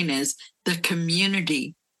point is the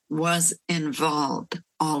community was involved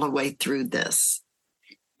all the way through this.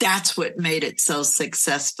 That's what made it so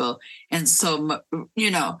successful. And so,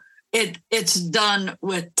 it's done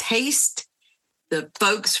with taste. The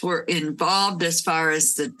folks were involved as far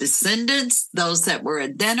as the descendants, those that were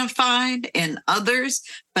identified and others,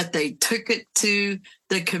 but they took it to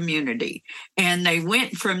the community and they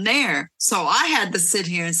went from there. So I had to sit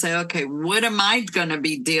here and say, okay, what am I going to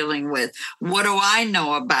be dealing with? What do I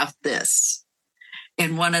know about this?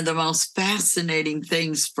 And one of the most fascinating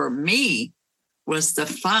things for me was to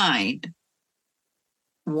find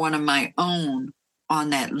one of my own on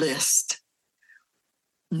that list.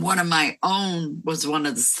 One of my own was one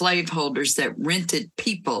of the slaveholders that rented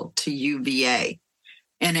people to UVA,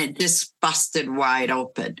 and it just busted wide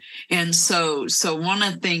open. And so one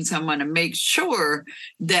of the things I'm going to make sure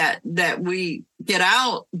that we get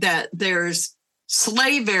out, that there's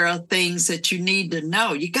slave era things that you need to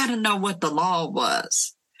know. You got to know what the law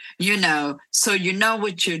was, so you know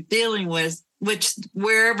what you're dealing with, which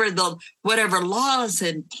whatever law is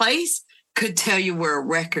in place could tell you where a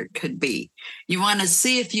record could be. You want to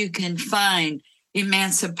see if you can find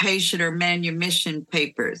emancipation or manumission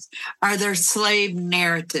papers. Are there slave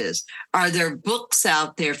narratives? Are there books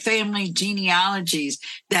out there, family genealogies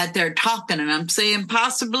that they're talking? And I'm saying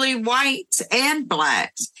possibly whites and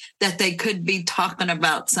blacks, that they could be talking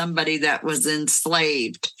about somebody that was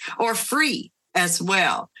enslaved or free as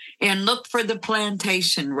well. And look for the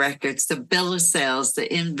plantation records, the bill of sales,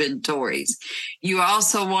 the inventories. You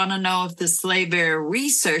also want to know if the slave era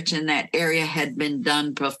research in that area had been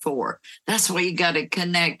done before. That's why you got to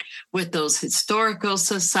connect with those historical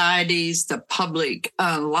societies, the public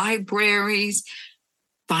libraries.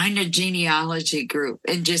 Find a genealogy group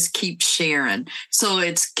and just keep sharing. So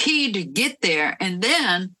it's key to get there. And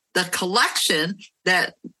then the collection,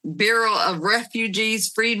 that Bureau of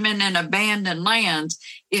Refugees, Freedmen, and Abandoned Lands,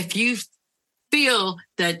 if you feel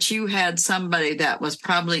that you had somebody that was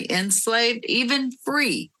probably enslaved, even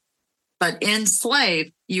free, but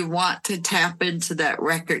enslaved, you want to tap into that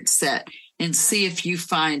record set and see if you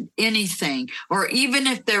find anything, or even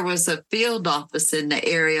if there was a field office in the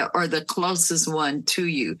area or the closest one to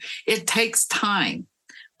you. It takes time.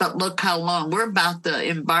 But look how long. We're about to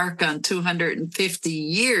embark on 250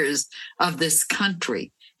 years of this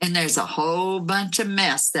country. And there's a whole bunch of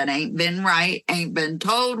mess that ain't been right, ain't been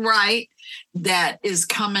told right, that is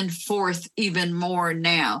coming forth even more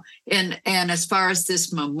now. And as far as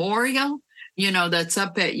this memorial, that's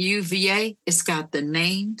up at UVA, it's got the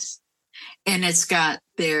names and it's got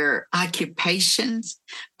their occupations.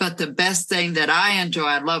 But the best thing that I enjoy,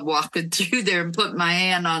 I love walking through there and put my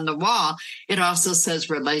hand on the wall. It also says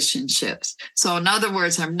relationships. So in other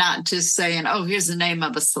words, I'm not just saying, oh, here's the name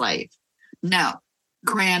of a slave. No,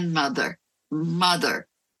 grandmother, mother,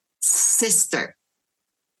 sister,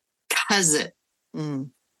 cousin,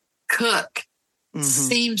 cook,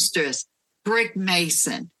 seamstress, brick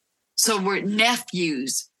mason. So we're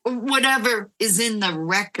nephews, whatever is in the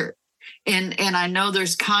record. And I know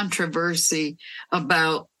there's controversy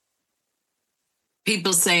about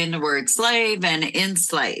people saying the word slave and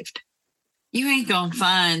enslaved. You ain't going to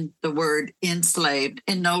find the word enslaved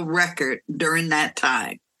in no record during that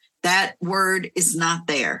time. That word is not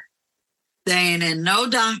there. They ain't in no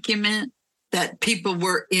document that people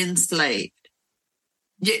were enslaved.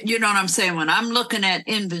 You know what I'm saying? When I'm looking at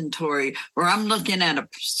inventory, or I'm looking at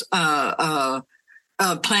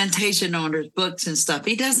a plantation owners' books and stuff,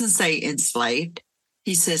 he doesn't say enslaved.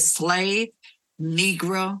 He says slave,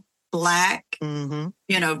 Negro, black.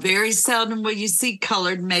 Very seldom will you see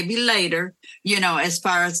colored, maybe later, as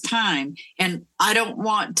far as time. And I don't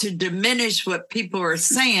want to diminish what people are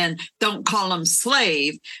saying. Don't call them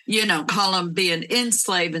slave, call them being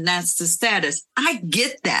enslaved, and that's the status. I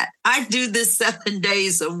get that. I do this 7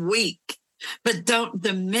 days a week, but don't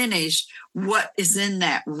diminish what is in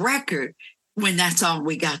that record when that's all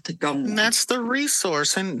we got to go on. And that's the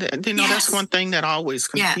resource. And, that's one thing that always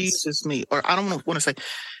confuses me. Or I don't want to say,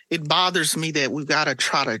 it bothers me that we've got to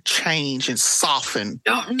try to change and soften.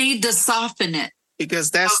 Don't need to soften it.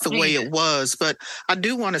 Because that's the way it was. But I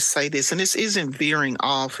do want to say this, and this isn't veering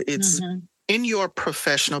off. It's in your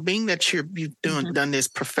professional, being that you've done this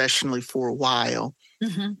professionally for a while.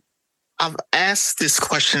 I've asked this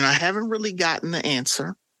question. I haven't really gotten the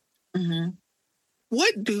answer.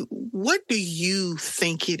 What do you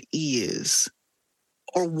think it is,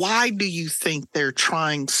 Or why do you think they're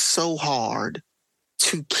trying so hard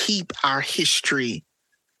to keep our history,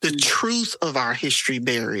 the truth of our history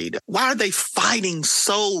buried? Why are they fighting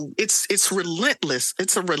so? It's relentless.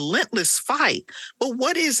 It's a relentless fight. But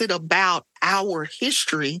what is it about our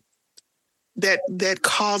history that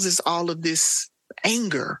causes all of this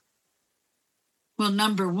anger? Well,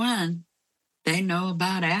 number one, they know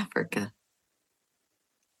about Africa.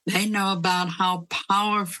 They know about how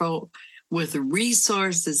powerful with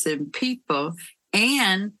resources and people,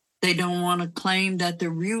 and they don't want to claim that the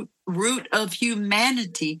root of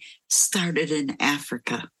humanity started in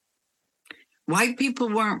Africa. White people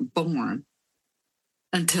weren't born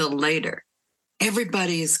until later.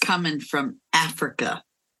 Everybody is coming from Africa.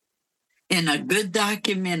 In a good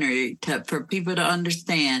documentary for people to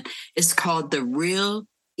understand, it's called The Real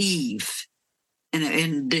Eve.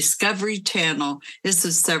 In Discovery Channel, this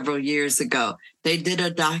was several years ago, they did a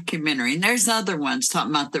documentary, and there's other ones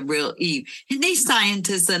talking about the real Eve. And these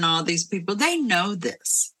scientists and all these people, they know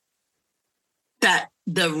this, that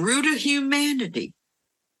the root of humanity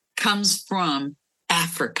comes from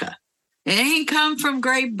Africa. It ain't come from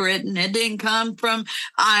Great Britain. It didn't come from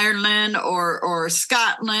Ireland or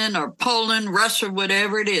Scotland or Poland, Russia,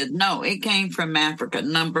 whatever it is. No, it came from Africa.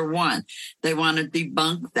 Number one, they want to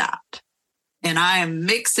debunk that. And I am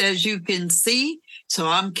mixed, as you can see. So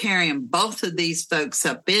I'm carrying both of these folks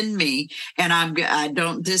up in me. And I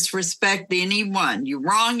don't disrespect anyone. You're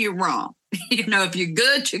wrong, you're wrong. You know, if you're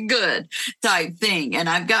good, you're good type thing. And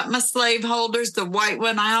I've got my slave holders, the white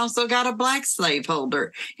one. I also got a black slave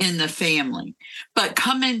holder in the family. But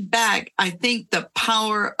coming back, I think the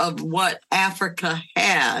power of what Africa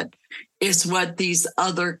had is what these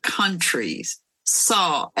other countries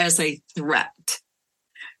saw as a threat.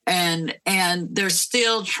 And they're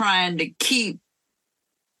still trying to keep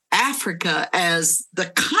Africa as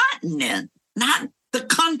the continent, not the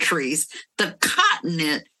countries, the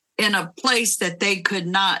continent, in a place that they could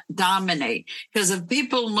not dominate. Because if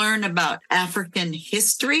people learn about African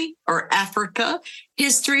history or Africa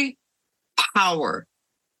history, power.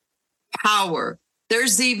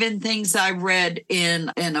 There's even things I read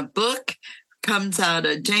in a book, comes out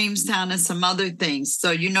of Jamestown and some other things.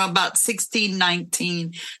 So you know about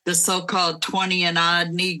 1619, the so-called 20 and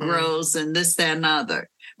odd Negroes and this, that, and other.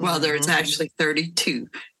 Well, there's actually 32,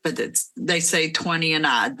 but they say 20 and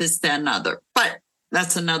odd, this, that, and other. But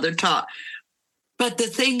that's another talk. But the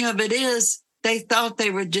thing of it is, they thought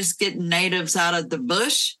they were just getting natives out of the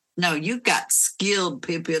bush. No, you got skilled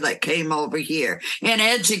people that came over here and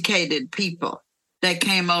educated people that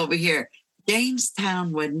came over here.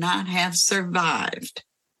 Jamestown would not have survived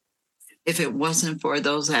if it wasn't for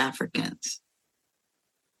those Africans.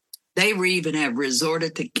 They would even have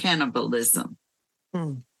resorted to cannibalism.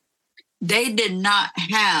 They did not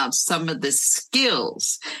have some of the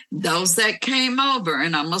skills. Those that came over,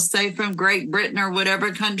 and I'm going to say from Great Britain or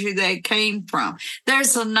whatever country they came from,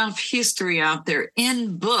 there's enough history out there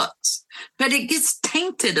in books, but it gets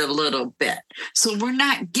tainted a little bit. So we're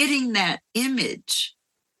not getting that image.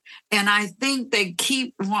 And I think they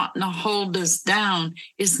keep wanting to hold us down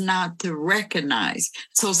is not to recognize.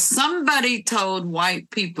 So somebody told white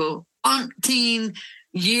people umpteen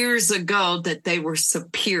years ago that they were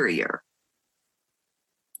superior.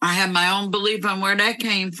 I have my own belief on where that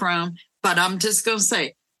came from, but I'm just going to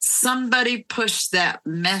say somebody pushed that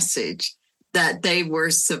message that they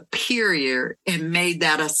were superior and made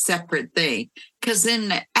that a separate thing. Because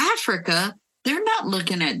in Africa, they're not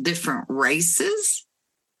looking at different races.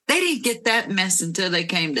 They didn't get that mess until they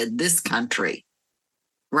came to this country,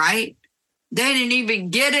 right? They didn't even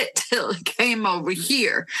get it till it came over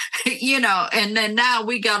here, you know, and then now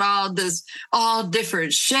we got all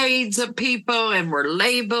different shades of people and we're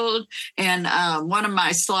labeled. And one of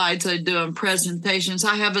my slides I do in presentations,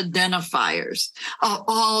 I have identifiers of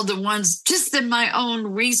all the ones just in my own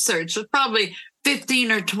research. There's probably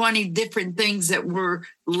 15 or 20 different things that were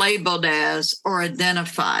labeled as or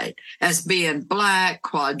identified as being black,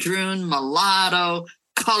 quadroon, mulatto,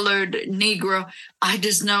 colored, Negro. I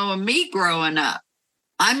just know me growing up.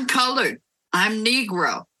 I'm colored. I'm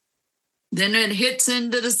Negro. Then it hits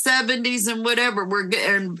into the 70s and whatever. We're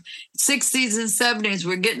getting 60s and 70s.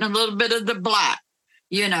 We're getting a little bit of the black,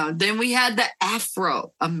 you know. Then we had the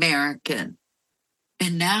Afro-American.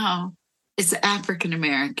 And now it's African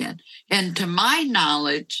American. And to my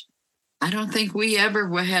knowledge, I don't think we ever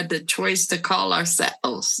had the choice to call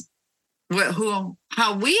ourselves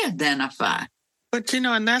how we identify. But, you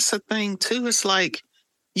know, and that's the thing, too. It's like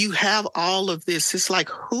you have all of this. It's like,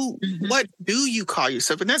 what do you call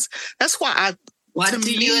yourself? And that's why What To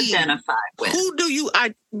do you me, identify with? who do you,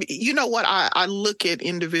 you know what, I look at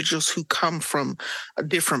individuals who come from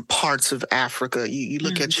different parts of Africa. You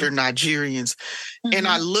look at your Nigerians, and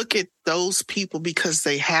I look at those people because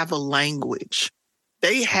they have a language.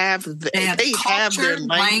 They have Culture, their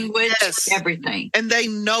language, yes, everything. and they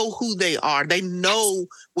know who they are. They know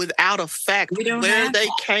without a fact where they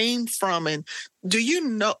came from. And do you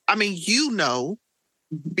know? I mean, you know,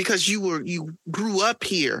 because you grew up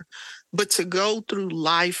here, but to go through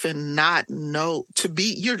life and not know,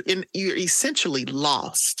 you're essentially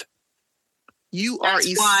lost. You That's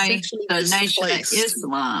are why essentially the Nation of displaced.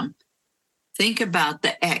 Islam. Think about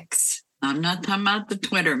the X. I'm not talking about the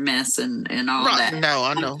Twitter mess and all Right. that. No,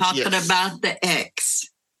 I know. I'm talking about the X,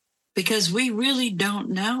 because we really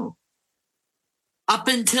don't know. Up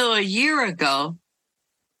until a year ago,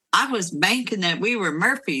 I was banking that we were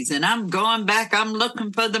Murphys, and I'm going back. I'm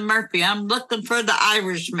looking for the Murphy. I'm looking for the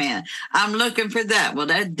Irishman. I'm looking for that. Well,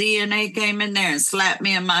 that DNA came in there and slapped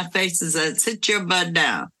me in my face and said, sit your butt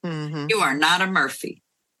down. Mm-hmm. You are not a Murphy.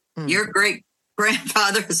 Mm-hmm. Your great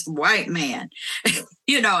grandfather is a white man,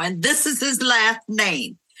 and this is his last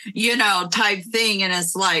name, type thing. And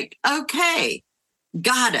it's like, okay,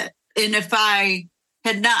 got it. And if I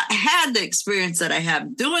had not had the experience that I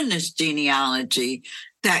have doing this genealogy,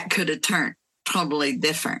 that could have turned totally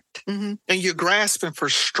different. Mm-hmm. And you're grasping for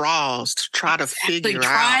straws to try to figure out.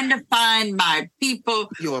 Trying to find my people.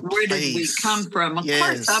 Where did we come from? Of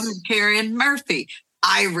course, I'm carrying Murphy.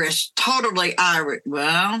 Irish, totally Irish. Well,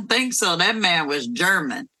 I don't think so. That man was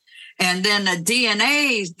German. And then the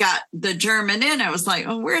DNA's got the German in it. It was like,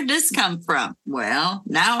 oh, where'd this come from? Well,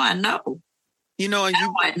 now I know.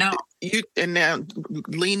 I know. And now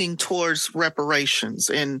leaning towards reparations.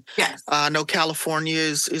 And yes. I know California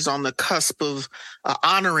is on the cusp of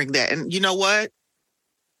honoring that. And you know what?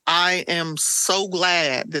 I am so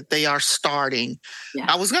glad that they are starting. Yeah.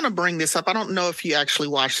 I was going to bring this up. I don't know if you actually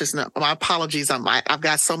watched this. No, my apologies. I've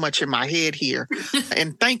got so much in my head here.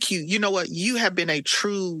 And thank you. You know what? You have been a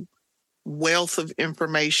true wealth of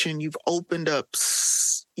information. You've opened up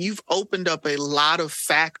a lot of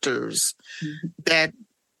factors that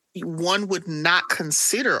one would not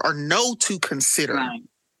consider or know to consider. Right.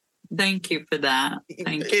 Thank you for that.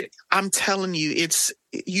 Thank you. I'm telling you,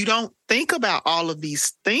 you don't think about all of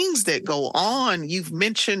these things that go on.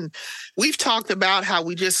 We've talked about how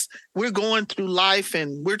we're going through life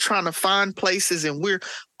and we're trying to find places and we're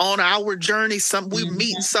on our journey. We're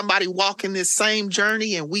meeting somebody walking this same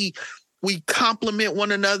journey, and we compliment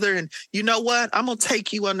one another. And you know what? I'm going to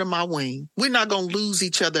take you under my wing. We're not going to lose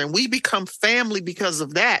each other. And we become family because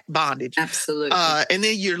of that bondage. Absolutely. And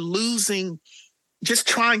then you're losing, just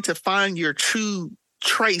trying to find your true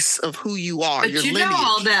trace of who you are, but your you lineage. Know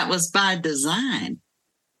all that was by design.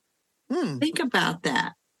 Think about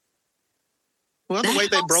that. Well, the way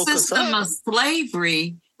they broke us up. The system of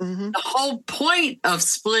slavery, the whole point of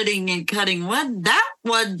splitting and cutting, that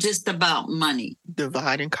wasn't just about money.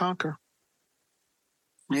 Divide and conquer.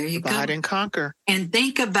 There you go. Divide and conquer. And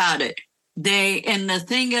think about it. And the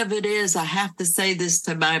thing of it is, I have to say this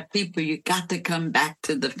to my people, you got to come back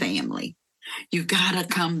to the family. You got to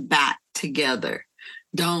come back together.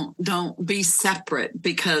 Don't be separate,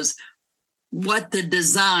 because what the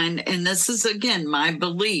design, and this is again my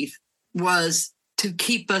belief, was to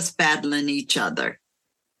keep us battling each other.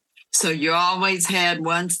 So you always had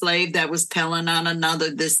one slave that was telling on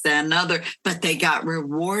another, this, that, and other, but they got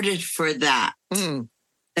rewarded for that.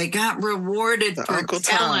 They got rewarded for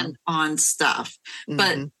telling on stuff.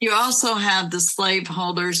 But you also have the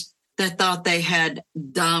slaveholders that thought they had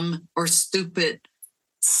dumb or stupid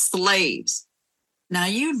slaves.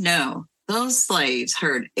 Now, those slaves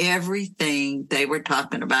heard everything they were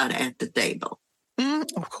talking about at the table.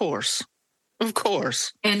 Of course. Of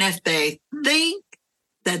course. And if they think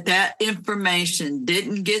that information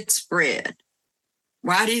didn't get spread,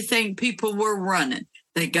 why do you think people were running?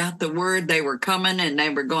 They got the word, they were coming and they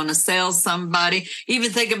were going to sell somebody.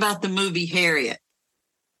 Even think about the movie Harriet.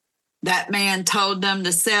 That man told them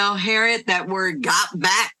to sell Harriet. That word got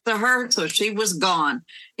back to her, so she was gone.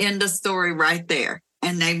 End of story right there.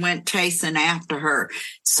 And they went chasing after her.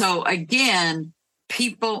 So again,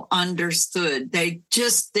 people understood. They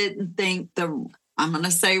just didn't think I'm going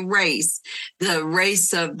to say the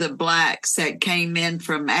race of the blacks that came in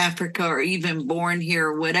from Africa or even born here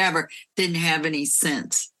or whatever, didn't have any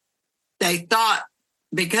sense. They thought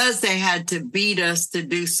because they had to beat us to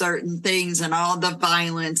do certain things and all the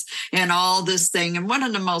violence and all this thing. And one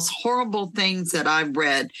of the most horrible things that I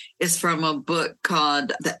read is from a book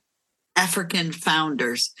called The African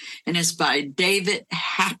Founders, and it's by David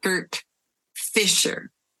Hackett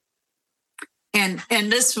Fisher. And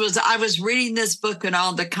I was reading this book and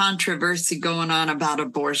all the controversy going on about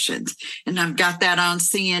abortions. And I've got that on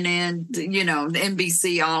CNN,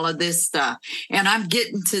 NBC, all of this stuff. And I'm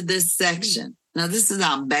getting to this section. Now, this is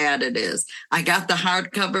how bad it is. I got the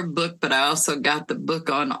hardcover book, but I also got the book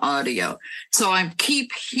on audio. So I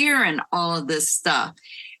keep hearing all of this stuff.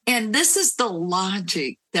 And this is the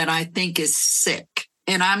logic that I think is sick.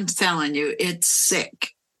 And I'm telling you, it's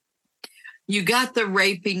sick. You got the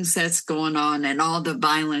rapings that's going on and all the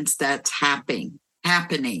violence that's happening.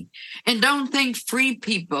 And don't think free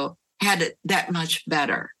people had it that much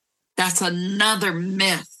better. That's another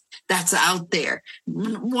myth that's out there.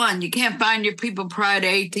 One, you can't find your people prior to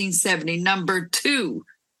 1870. Number two,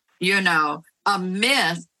 a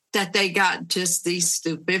myth that they got just these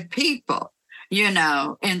stupid people,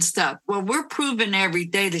 and stuff. Well, we're proving every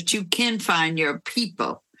day that you can find your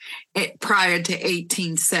people prior to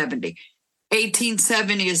 1870.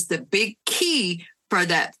 1870 is the big key for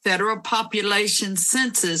that federal population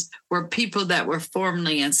census where people that were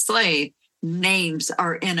formerly enslaved, names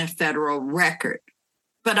are in a federal record.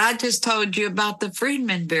 But I just told you about the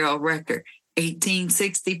Freedmen Bureau record,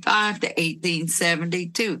 1865 to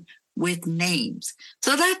 1872, with names.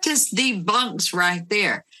 So that just debunks right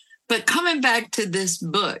there. But coming back to this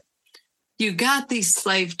book, you got these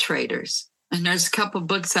slave traders. And there's a couple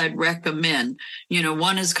books I'd recommend.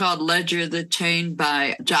 One is called Ledger of the Chain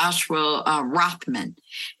by Joshua Rothman.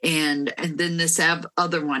 And then this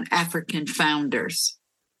other one, African Founders.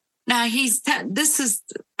 Now,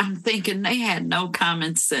 I'm thinking they had no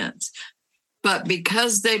common sense. But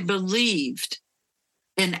because they believed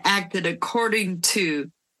and acted according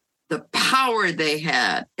to the power they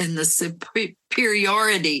had and the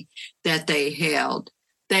superiority that they held,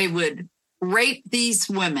 they would rape these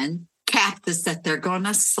women, captives that they're going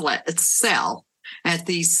to sell at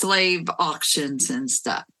these slave auctions and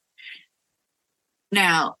stuff.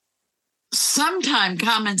 Now, sometime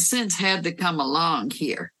common sense had to come along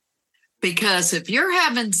here, because if you're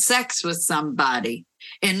having sex with somebody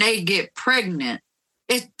and they get pregnant,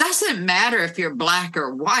 it doesn't matter if you're black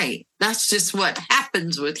or white. That's just what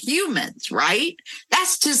happens with humans, right?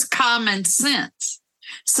 That's just common sense.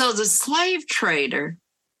 So the slave trader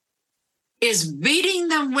is beating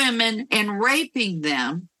the women and raping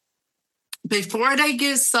them before they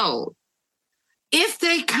get sold. If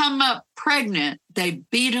they come up pregnant, they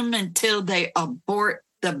beat them until they abort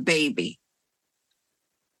the baby.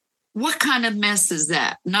 What kind of mess is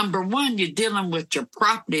that? Number one, you're dealing with your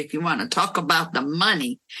property. If you want to talk about the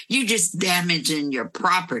money, you're just damaging your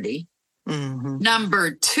property. Mm-hmm.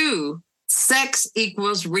 Number two, sex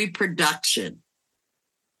equals reproduction.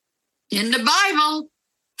 In the Bible,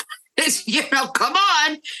 come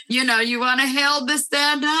on, you want to hell this,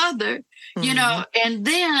 that, and the other, mm-hmm. And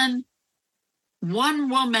then one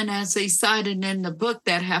woman, as they cited in the book,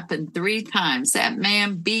 that happened 3 times. That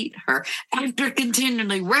man beat her after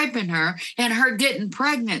continually raping her and her getting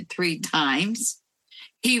pregnant 3 times.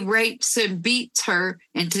 He rapes and beats her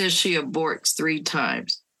until she aborts 3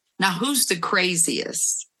 times. Now, who's the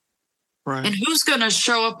craziest? Right. And who's going to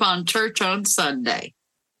show up on church on Sunday?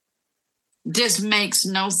 Just makes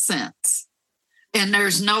no sense. And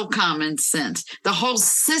there's no common sense. The whole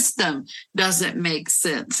system doesn't make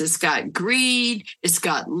sense. It's got greed, it's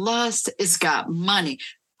got lust, it's got money.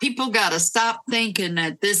 People got to stop thinking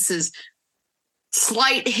that this is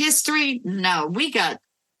slight history. No, we got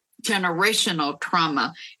generational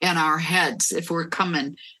trauma in our heads if we're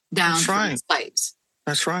coming down from this place.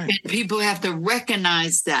 That's right. And people have to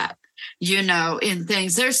recognize that, in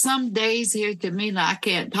things. There's some days here, Camila, I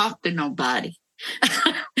can't talk to nobody.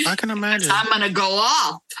 I can imagine. I'm going to go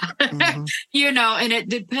off, mm-hmm. And it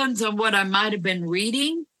depends on what I might have been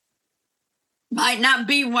reading. Might not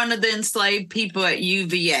be one of the enslaved people at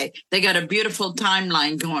UVA. They got a beautiful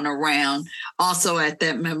timeline going around also at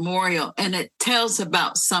that memorial. And it tells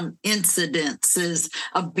about some incidences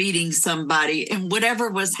of beating somebody and whatever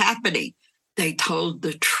was happening. They told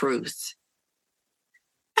the truth.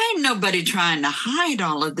 Ain't nobody trying to hide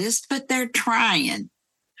all of this, but they're trying.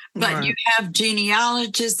 But right. You have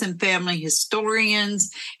genealogists and family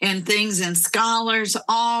historians and things and scholars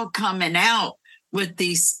all coming out with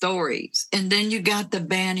these stories. And then you got the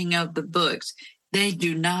banning of the books. They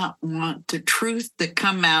do not want the truth to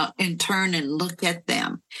come out and turn and look at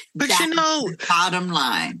them. But that's the bottom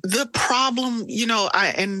line. The problem,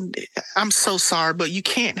 I'm so sorry, but you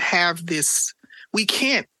can't have this. We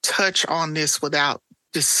can't touch on this without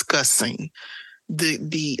discussing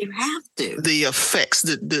you have to. The effects,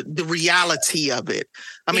 the reality of it.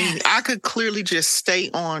 I mean, I could clearly just stay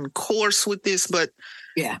on course with this, but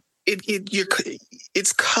yeah,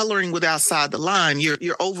 it's coloring with outside the line.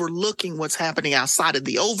 You're overlooking what's happening outside of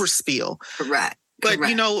the overspill. Correct. But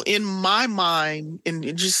in my mind,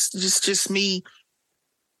 and just me,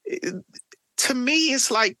 to me,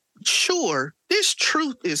 it's like, sure, this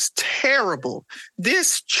truth is terrible.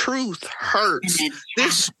 This truth hurts.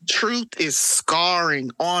 This truth is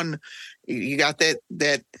scarring on. You got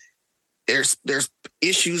that. There's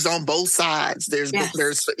issues on both sides. There's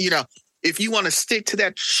if you want to stick to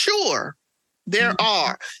that, sure, there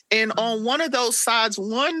are. And on one of those sides,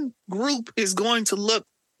 one group is going to look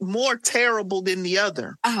more terrible than the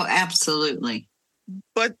other. Oh, absolutely.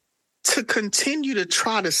 But to continue to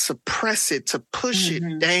try to suppress it, to push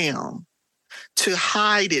it down, to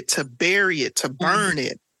hide it, to bury it, to burn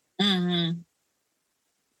it,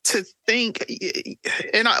 to think,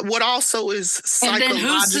 and what also is psychological. And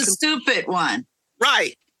then who's the stupid one?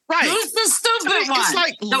 Right. Who's the stupid one? It's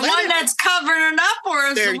like, the one that's covering up, or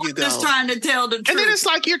is the one that's trying to tell the truth? And then it's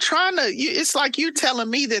like it's like you're telling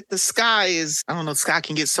me that the sky is, I don't know, the sky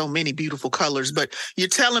can get so many beautiful colors, but you're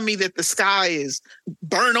telling me that the sky is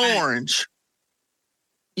burnt orange,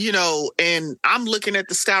 and I'm looking at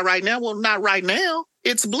the sky right now. Well, not right now.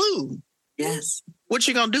 It's blue. Yes. What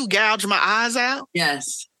you gonna do? Gouge my eyes out?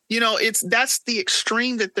 Yes. That's the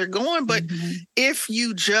extreme that they're going. But if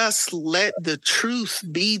you just let the truth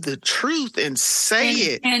be the truth and say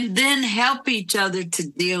it. And then help each other to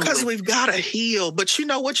deal with it. Because we've got to heal. But you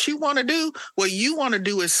know what you want to do? What you want to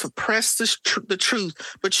do is suppress the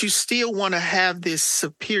truth, but you still want to have these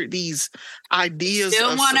ideas.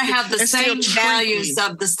 Still want to have the same values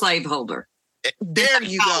of the slaveholder. There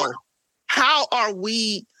you go.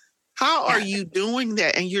 How are you doing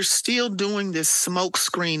that? And you're still doing this smoke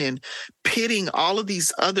screen and pitting all of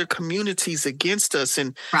these other communities against us.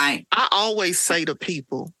 And I always say to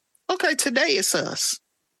people, okay, today it's us.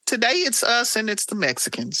 Today it's us and it's the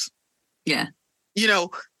Mexicans. Yeah.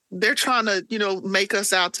 They're trying to, make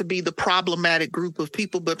us out to be the problematic group of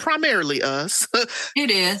people, but primarily us.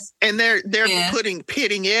 It is. And they're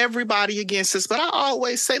pitting everybody against us. But I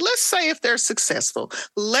always say, let's say if they're successful,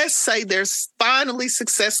 let's say they're finally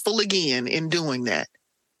successful again in doing that.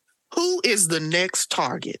 Who is the next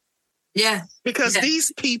target? Yeah. Because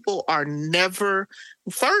these people are never,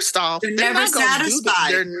 first off, they're never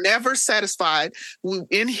satisfied. They're never satisfied.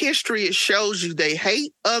 In history, it shows you they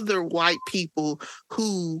hate other white people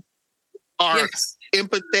who are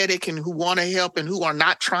empathetic and who want to help and who are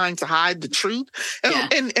not trying to hide the truth.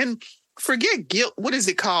 And forget guilt. What is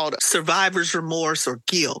it called? Survivor's remorse or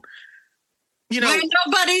guilt.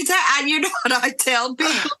 Nobody's, what I tell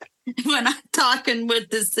people when I'm talking with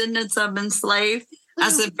descendants of enslaved, I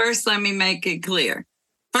said, first, let me make it clear.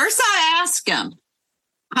 First, I ask them,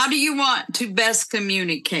 how do you want to best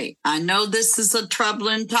communicate? I know this is a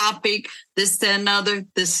troubling topic, this, that, and other.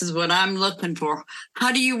 This is what I'm looking for.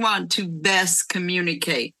 How do you want to best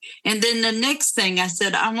communicate? And then the next thing I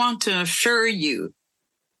said, I want to assure you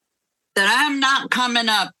that I'm not coming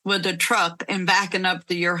up with a truck and backing up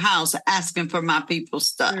to your house asking for my people's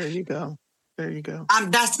stuff. There you go.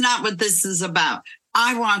 That's not what this is about.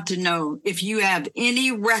 I want to know if you have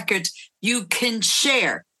any records you can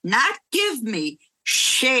share, not give me,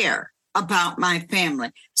 share about my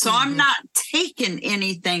family. So I'm not taking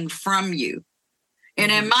anything from you. And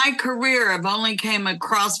in my career, I've only came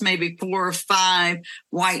across maybe 4 or 5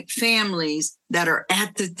 white families that are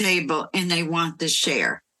at the table and they want to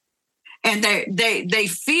share. And they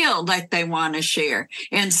feel like they want to share.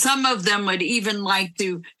 And some of them would even like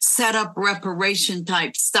to set up reparation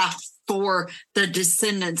type stuff for the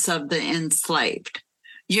descendants of the enslaved,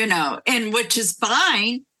 and which is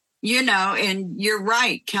fine, and you're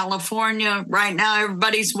right. California right now,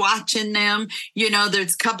 everybody's watching them.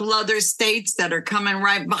 There's a couple other states that are coming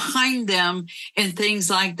right behind them and things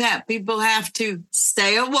like that. People have to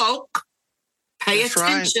stay awoke. Pay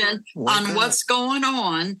attention on what's going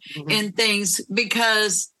on in things,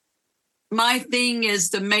 because my thing is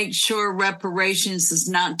to make sure reparations is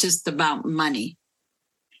not just about money.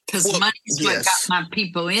 Because money's what got my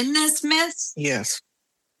people in this mess. Yes.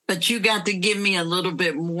 But you got to give me a little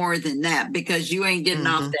bit more than that, because you ain't getting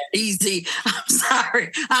off that easy. I'm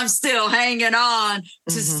sorry. I'm still hanging on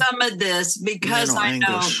to some of this, because I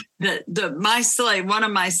know that one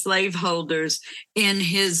of my slaveholders in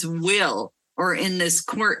his will, or in this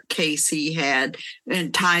court case he had,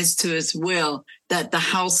 and ties to his will, that the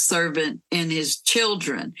house servant and his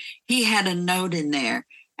children, he had a note in there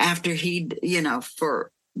after he,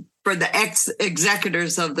 for the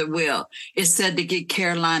executors of the will, it said to get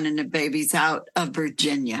Caroline and the babies out of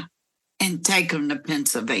Virginia and take them to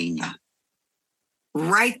Pennsylvania.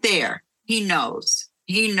 Right there, he knows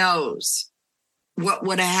what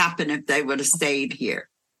would have happened if they would have stayed here.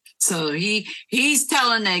 So he's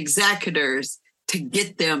telling the executors to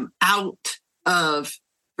get them out of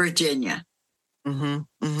Virginia.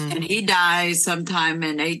 Mm-hmm, mm-hmm. And he dies sometime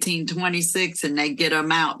in 1826, and they get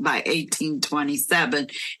him out by 1827,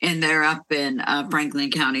 and they're up in Franklin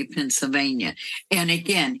County, Pennsylvania. And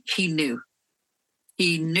again, he knew,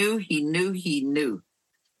 and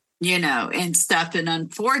stuff. And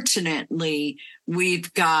unfortunately,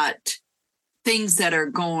 we've got things that are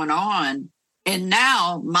going on. And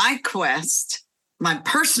now my quest, my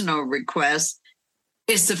personal request,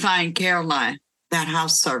 is to find Caroline, that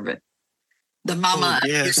house servant, the mama of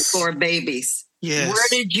your 4 babies. Yes. Where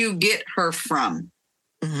did you get her from?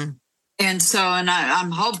 Mm-hmm. And so,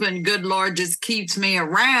 I'm hoping good Lord just keeps me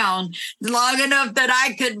around long enough that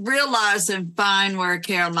I could realize and find where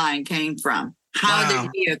Caroline came from. How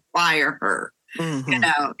did he acquire her?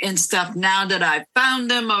 Mm-hmm. And stuff. Now that I found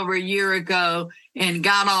them over a year ago and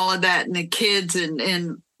got all of that, and the kids,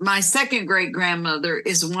 and my second great grandmother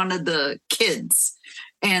is one of the kids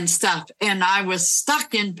and stuff. And I was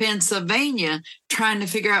stuck in Pennsylvania trying to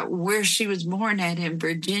figure out where she was born at in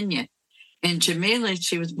Virginia. And Jamila,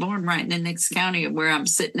 she was born right in the next county where I'm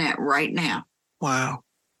sitting at right now. Wow.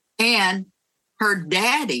 And her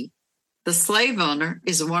daddy, the slave owner,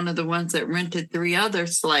 is one of the ones that rented 3 other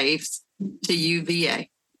slaves to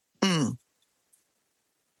UVA.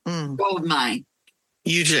 Gold mine.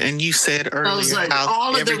 You said earlier how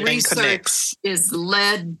all of the research connects. is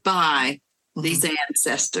led by these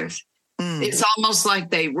ancestors. It's almost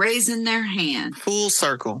like they raise in their hand. Full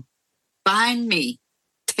circle. Find me.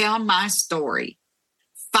 Tell my story.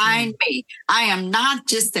 Find me. I am not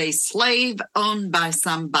just a slave owned by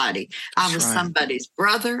somebody. I was somebody's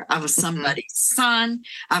brother. I was somebody's son.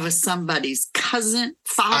 I was somebody's cousin,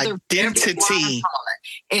 father. Identity.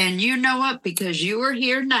 And you know what? Because you are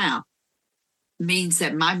here now means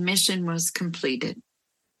that my mission was completed.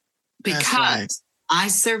 Because I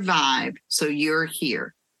survived, so you're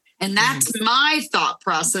here. And that's my thought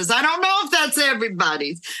process. I don't know if that's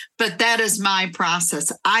everybody's, but that is my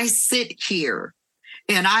process. I sit here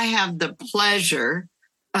and I have the pleasure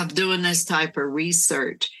of doing this type of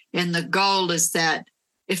research. And the goal is that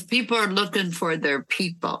if people are looking for their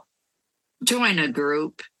people, join a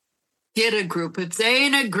group, get a group. If they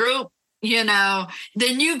ain't a group,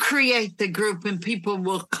 then you create the group and people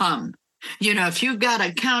will come. If you've got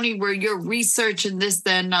a county where you're researching this,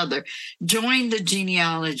 that, and other, join the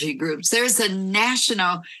genealogy groups. There's a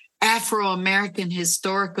national Afro-American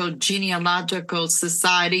Historical Genealogical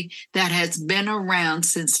Society that has been around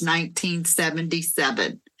since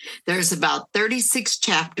 1977. There's about 36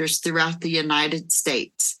 chapters throughout the United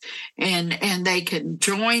States, and they can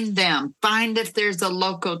join them. Find if there's a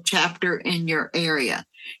local chapter in your area.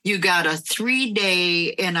 You got a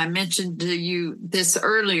 3-day, and I mentioned to you this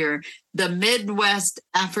earlier, the Midwest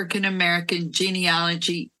African American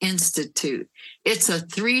Genealogy Institute. It's a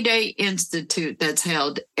 3-day institute that's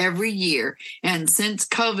held every year. And since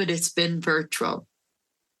COVID, it's been virtual.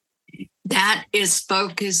 That is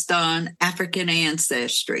focused on African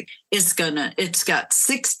ancestry. It's got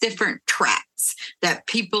 6 different tracks that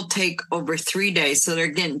people take over 3 days. So they're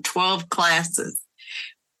getting 12 classes.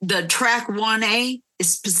 The track 1A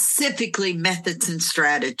is specifically methods and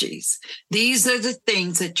strategies. These are the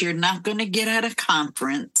things that you're not going to get at a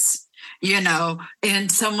conference,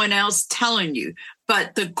 and someone else telling you.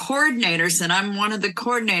 But the coordinators, and I'm one of the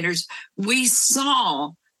coordinators, we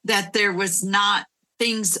saw that there was not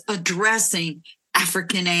things addressing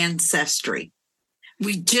African ancestry.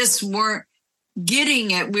 We just weren't getting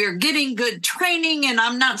it. We're getting good training, and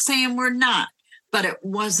I'm not saying we're not, but it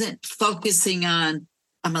wasn't focusing on,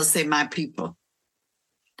 I'm going to say, my people.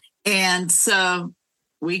 And so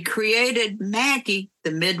we created Maggie,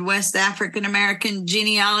 the Midwest African American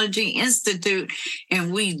Genealogy Institute,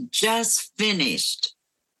 and we just finished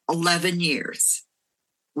 11 years.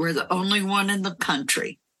 We're the only one in the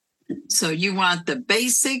country. So you want the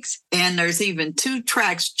basics, and there's even 2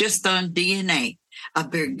 tracks just on DNA, a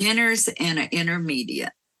beginners and an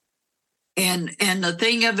intermediate. And the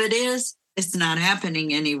thing of it is, it's not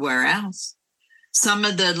happening anywhere else. Some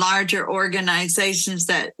of the larger organizations,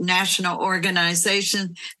 that national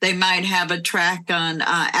organizations, they might have a track on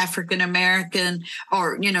African American,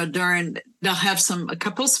 or they'll have a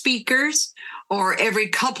couple speakers, or every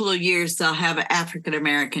couple of years they'll have an African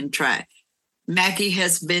American track. Maggie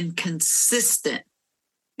has been consistent,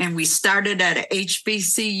 and we started at a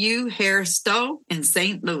HBCU, Harris Stowe in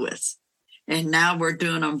St. Louis, and now we're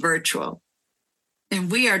doing them virtual.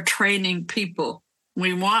 And we are training people.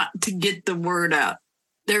 We want to get the word out.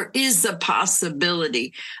 There is a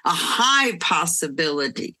possibility, a high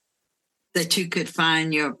possibility, that you could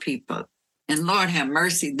find your people. And Lord have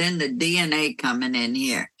mercy, then the DNA coming in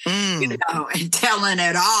here, and telling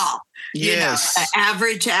it all. Yes. The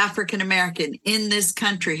average African American in this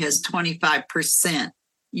country has 25%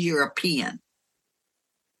 European.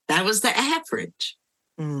 That was the average.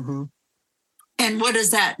 Mm-hmm. And what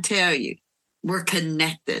does that tell you? We're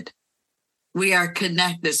connected. We are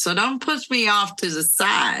connected. So don't push me off to the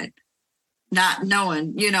side, not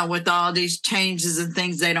knowing, with all these changes and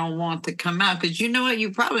things they don't want to come out. Because you know what?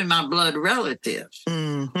 You're probably my blood relative.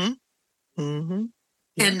 Mm-hmm. Mm-hmm.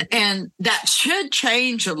 Yeah. And that should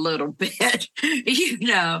change a little bit,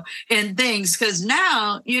 in things. Because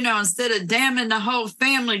now, instead of damning the whole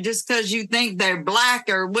family just because you think they're Black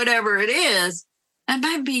or whatever it is, that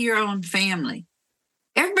might be your own family.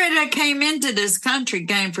 Everybody that came into this country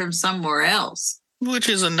came from somewhere else. Which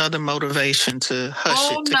is another motivation to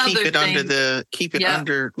hush it, to keep it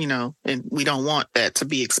under, and we don't want that to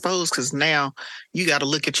be exposed, because now you got to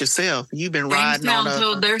look at yourself. You've been riding on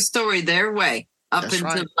told their story their way up until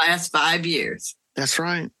the last 5 years. That's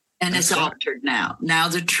right. And it's altered now. Now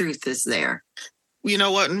the truth is there. You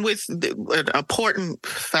know what? And with an important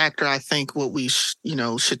factor, I think what we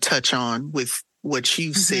should touch on with what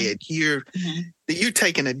you've said, you're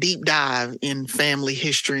taking a deep dive in family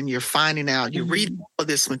history, and you're finding out, you're reading all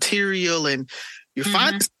this material, and you're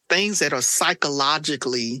finding things that are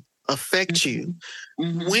psychologically affect you.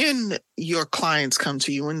 When your clients come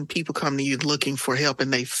to you, when people come to you looking for help,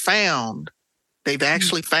 and they've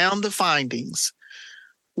actually found the findings,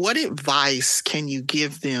 what advice can you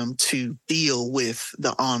give them to deal with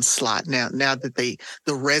the onslaught now that the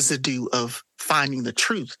residue of finding the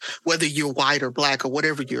truth, whether you're white or Black or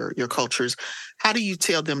whatever your culture is? How do you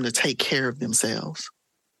tell them to take care of themselves?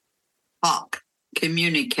 Talk,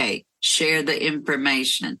 communicate, share the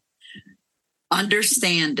information,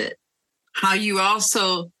 understand it. How you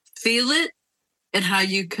also feel it and how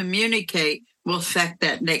you communicate will affect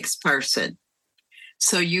that next person.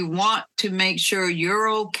 So you want to make sure you're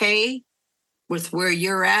okay with where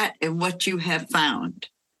you're at and what you have found.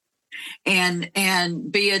 And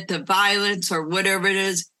be it the violence or whatever it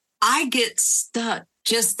is, I get stuck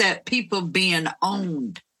just that people being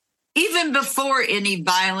owned. Even before any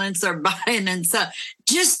violence or buying and stuff,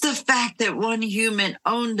 just the fact that one human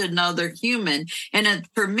owned another human. And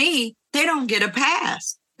for me, they don't get a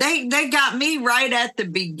pass. They got me right at the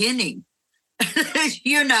beginning.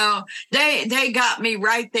 They got me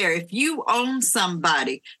right there. If you own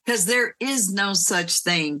somebody, because there is no such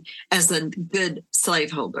thing as a good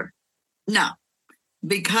slaveholder. No,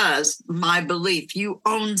 because my belief, you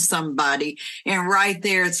own somebody, and right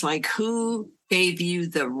there, it's like, who gave you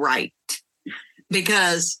the right?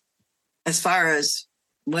 Because as far as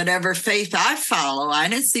whatever faith I follow, I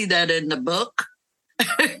didn't see that in the book,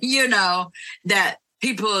 that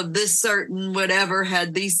people of this certain whatever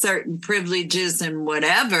had these certain privileges and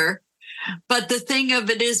whatever. But the thing of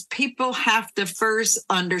it is, people have to first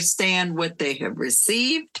understand what they have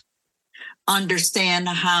received, understand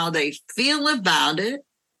how they feel about it,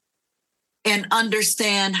 and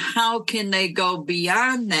understand how can they go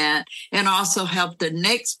beyond that, and also help the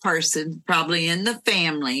next person, probably in the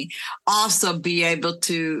family, also be able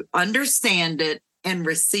to understand it and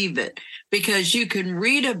receive it. Because you can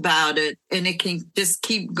read about it and it can just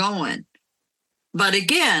keep going. But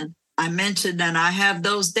again, I mentioned that I have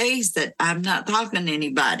those days that I'm not talking to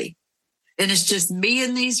anybody. And it's just me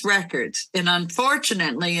and these records. And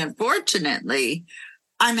unfortunately,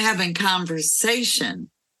 I'm having conversation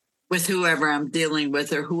with whoever I'm dealing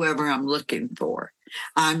with or whoever I'm looking for.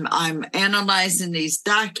 I'm analyzing these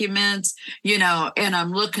documents, and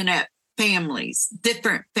I'm looking at families,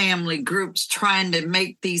 different family groups, trying to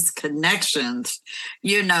make these connections,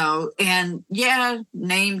 and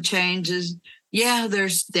name changes. Yeah,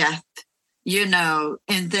 there's death,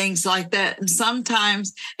 and things like that. And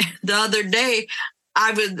sometimes the other day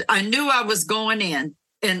I knew I was going in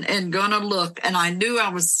and going to look, and I knew I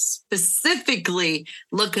was specifically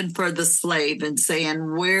looking for the slave and saying,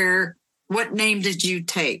 what name did you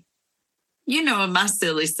take? My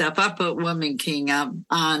silly stuff, I put Woman King up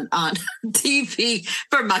on TV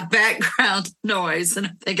for my background noise. And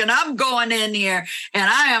I'm thinking, I'm going in here and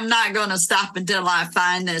I am not going to stop until I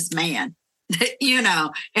find this man, and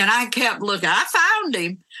I kept looking. I found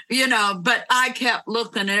him, but I kept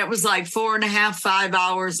looking, and it was like 4.5, 5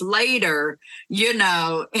 hours later,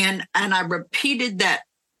 and I repeated that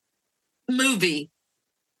movie,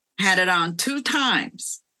 had it on 2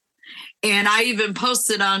 times. And I even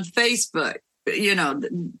posted on Facebook,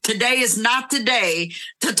 today is not the day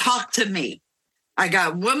to talk to me. I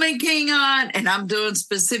got Woman King on, and I'm doing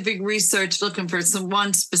specific research looking for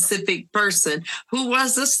one specific person who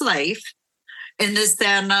was a slave, and this,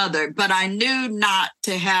 that, and other. But I knew not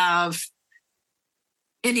to have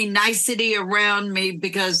any nicety around me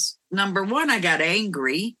because, number one, I got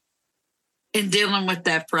angry in dealing with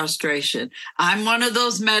that frustration. I'm one of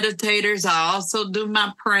those meditators. I also do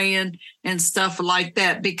my praying and stuff like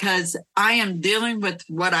that because I am dealing with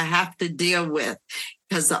what I have to deal with.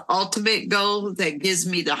 Because the ultimate goal that gives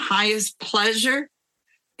me the highest pleasure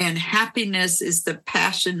and happiness is the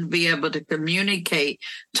passion to be able to communicate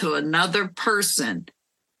to another person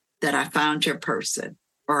that I found your person,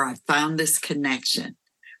 or I found this connection,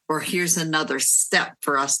 or here's another step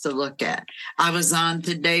for us to look at. I was on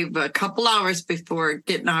today a couple hours before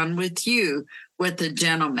getting on with you with a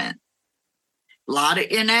gentleman. A lot of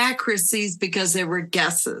inaccuracies because there were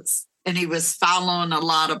guesses, and he was following a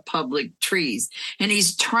lot of public trees. And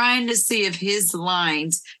he's trying to see if his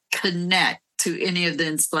lines connect to any of the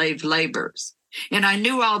enslaved laborers. And I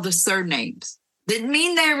knew all the surnames. Didn't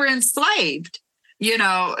mean they were enslaved,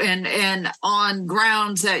 and on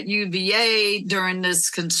grounds at UVA during this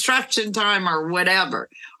construction time or whatever,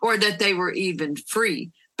 or that they were even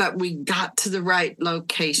free. But we got to the right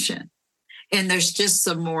location. And there's just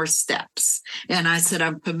some more steps. And I said,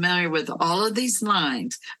 I'm familiar with all of these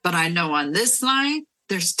lines, but I know on this line,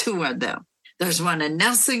 there's two of them. There's one in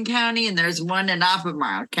Nelson County and there's one in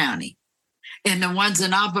Albemarle County. And the ones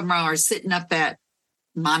in Albemarle are sitting up at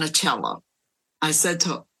Monticello. I said to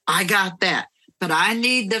him, I got that. But I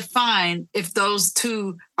need to find if those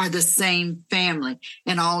two are the same family.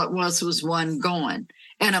 And all it was one going.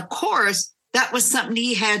 And of course, that was something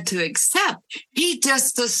he had to accept. He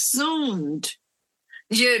just assumed,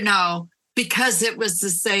 because it was the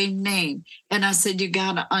same name. And I said, you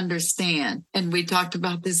got to understand. And we talked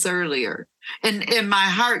about this earlier. And my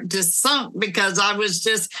heart just sunk because I was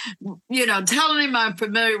just, telling him I'm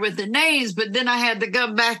familiar with the names. But then I had to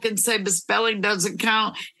come back and say, the spelling doesn't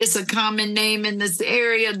count. It's a common name in this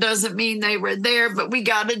area. Doesn't mean they were there. But we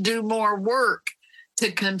got to do more work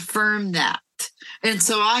to confirm that. And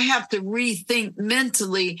so I have to rethink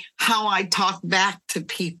mentally how I talk back to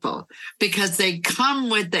people because they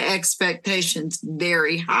come with the expectations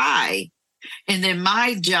very high. And then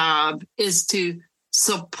my job is to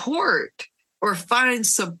support or find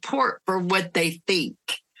support for what they think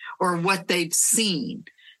or what they've seen.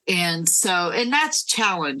 And that's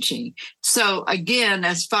challenging. So again,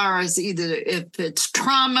 as far as either if it's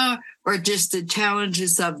trauma or just the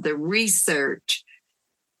challenges of the research,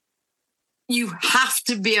 you have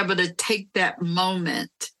to be able to take that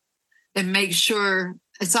moment and make sure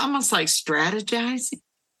it's almost like strategizing,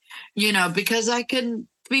 because I can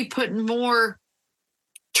be putting more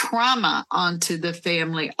trauma onto the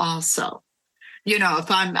family also.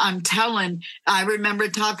 If I remember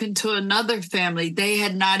talking to another family, they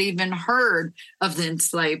had not even heard of the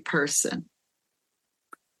enslaved person.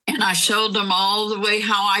 And I showed them all the way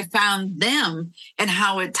how I found them and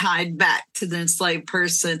how it tied back to the enslaved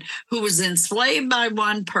person who was enslaved by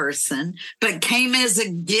one person, but came as a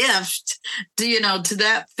gift, to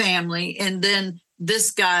that family. And then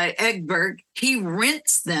this guy, Egbert, he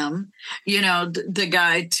rents them, the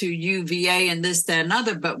guy to UVA and this, that, and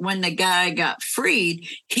other. But when the guy got freed,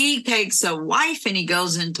 he takes a wife and he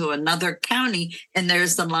goes into another county and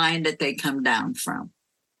there's the line that they come down from.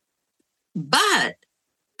 But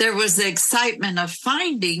there was the excitement of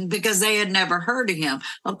finding because they had never heard of him.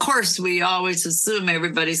 Of course, we always assume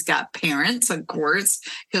everybody's got parents, of course,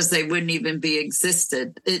 because they wouldn't even be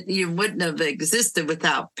existed. You wouldn't have existed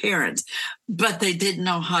without parents, but they didn't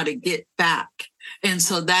know how to get back. And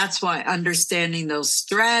so that's why understanding those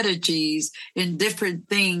strategies and different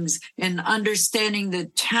things and understanding the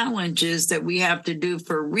challenges that we have to do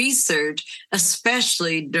for research,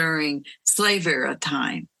 especially during slave era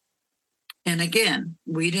time. And again,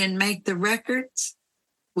 we didn't make the records.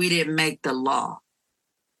 We didn't make the law.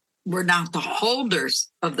 We're not the holders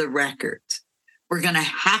of the records. We're going to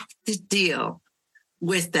have to deal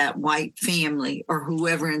with that white family or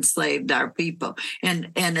whoever enslaved our people.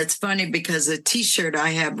 And it's funny because the T-shirt I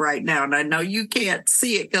have right now, and I know you can't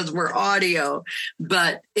see it because we're audio,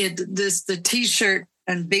 but the T-shirt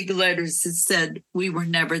in big letters, it said, "We were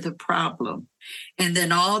never the problem." And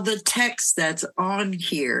then all the text that's on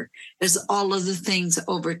here is all of the things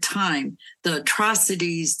over time, the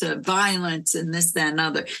atrocities, the violence, and this, that, and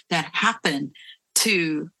other that happened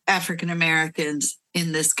to African Americans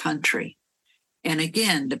in this country. And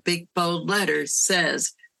again, the big bold letters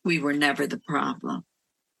says, we were never the problem.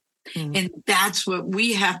 Mm-hmm. And that's what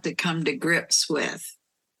we have to come to grips with.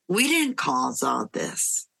 We didn't cause all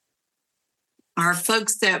this. Our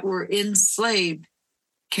folks that were enslaved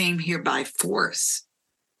came here by force.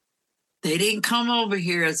 They didn't come over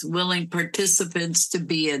here as willing participants to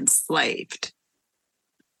be enslaved.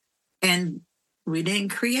 And we didn't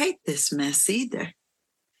create this mess either.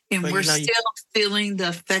 And But we're still feeling the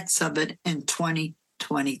effects of it in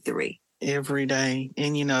 2023. Every day.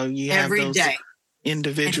 And, you have every those day.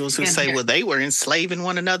 individuals who say, well, they were enslaving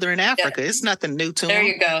one another in Africa. It's nothing new to them. There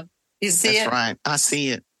you go. You see That's it? right. I see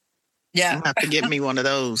it. Yeah. You have to get me one of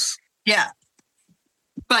those. Yeah.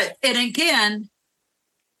 But, and again,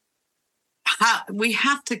 we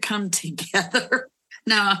have to come together.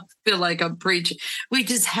 Now I feel like I'm preaching. We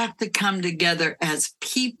just have to come together as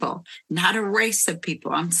people, not a race of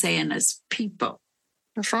people. I'm saying as people.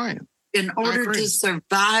 That's right. In order to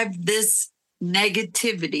survive this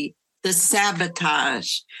negativity, the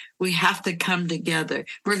sabotage, we have to come together.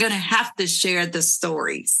 We're going to have to share the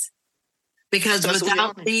stories. Because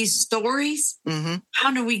without these stories,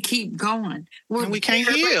 how do we keep going? We can't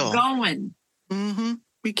heal. Going.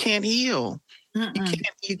 We can't heal.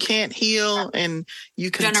 You can't heal, and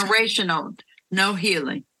you can generational, no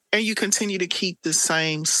healing. And you continue to keep the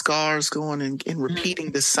same scars going and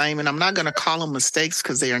repeating the same. And I'm not going to call them mistakes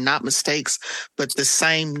because they are not mistakes, but the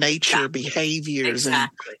same nature, behaviors, and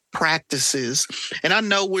practices. And I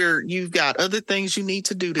know you've got other things you need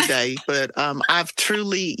to do today, but I've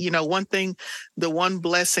truly, the one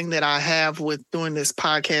blessing that I have with doing this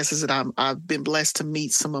podcast is that I've been blessed to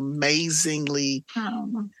meet some amazingly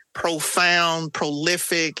profound,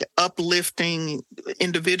 prolific, uplifting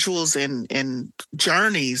individuals and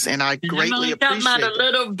journeys, and I greatly appreciate it. A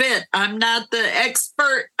little bit. I'm not the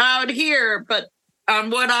expert out here, but on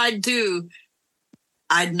what I do,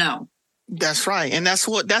 I know. That's right, and that's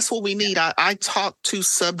what we need. I talk to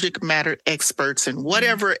subject matter experts in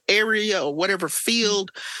whatever area or whatever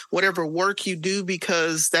field, whatever work you do,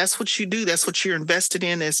 because that's what you do. That's what you're invested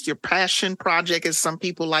in. It's your passion project, as some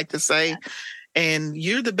people like to say. And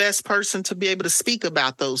you're the best person to be able to speak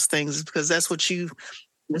about those things because that's what I'm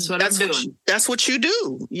doing. That's what you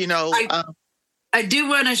do. I do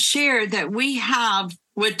want to share that we have,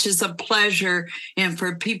 which is a pleasure, and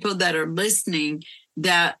for people that are listening,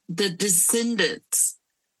 that the descendants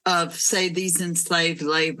of, say, these enslaved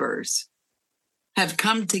laborers have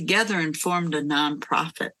come together and formed a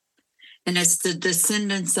nonprofit. And it's the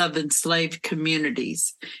Descendants of Enslaved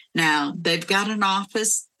Communities. Now, they've got an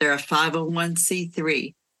office. They're a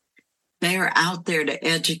 501c3. They are out there to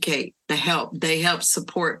educate, to help. They help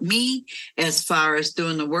support me as far as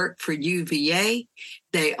doing the work for UVA.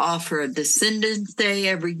 They offer a Descendants Day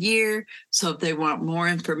every year. So if they want more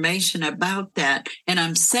information about that, and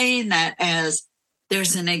I'm saying that as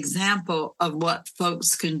there's an example of what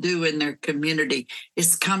folks can do in their community,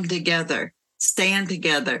 is come together, stand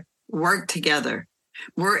together, work together.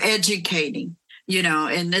 We're educating,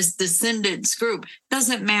 in this descendants group.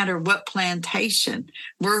 Doesn't matter what plantation.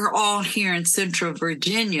 We're all here in Central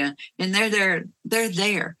Virginia, and they're there.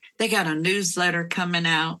 They got a newsletter coming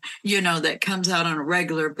out, that comes out on a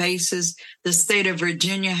regular basis. The state of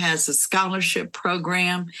Virginia has a scholarship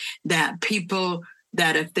program that people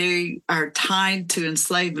that if they are tied to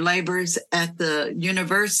enslaved laborers at the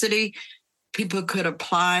university, people could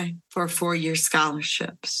apply for 4-year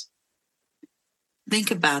scholarships.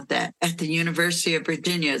 Think about that. At the University of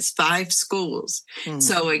Virginia, it's 5 schools.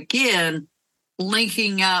 So again,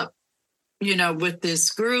 linking up, with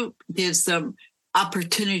this group gives them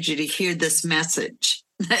opportunity to hear this message.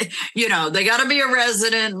 They got to be a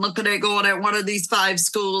resident, looking at going at one of these 5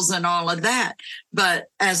 schools and all of that. But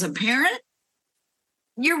as a parent,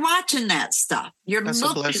 you're watching that stuff. You're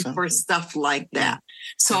looking for stuff like that.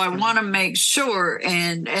 So I want to make sure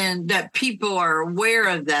and that people are aware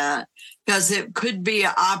of that, because it could be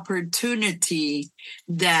an opportunity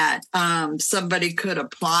that somebody could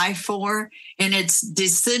apply for. And it's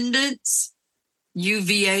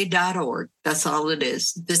descendantsuva.org. That's all it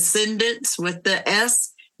is. Descendants with the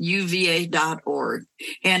S, UVA.org.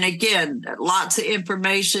 And again, lots of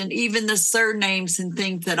information, even the surnames and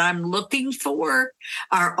things that I'm looking for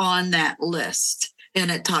are on that list. And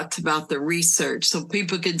it talks about the research so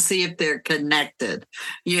people can see if they're connected,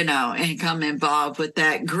 and come involved with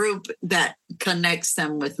that group that connects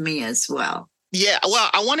them with me as well. Yeah, well,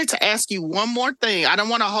 I wanted to ask you one more thing. I don't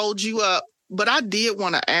want to hold you up, but I did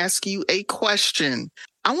want to ask you a question.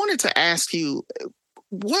 I wanted to ask you,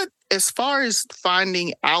 as far as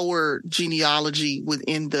finding our genealogy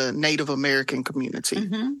within the Native American community,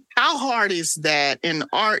 how hard is that? And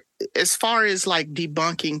as far as like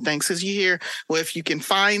debunking things, because you hear, well, if you can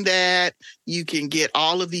find that, you can get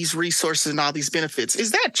all of these resources and all these benefits.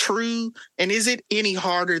 Is that true? And is it any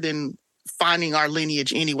harder than finding our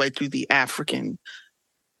lineage anyway through the African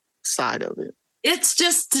side of it? It's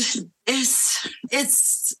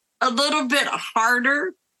a little bit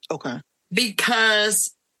harder. Okay.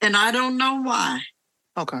 Because, and I don't know why.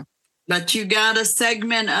 Okay. But you got a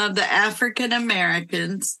segment of the African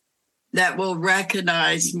Americans that will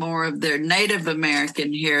recognize more of their Native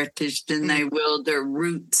American heritage than they will their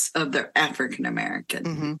roots of their African American.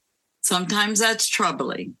 Mm-hmm. Sometimes that's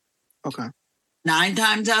troubling. Okay. 9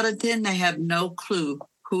 times out of 10, they have no clue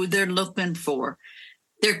who they're looking for.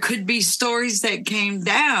 There could be stories that came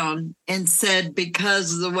down and said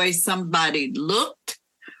because of the way somebody looked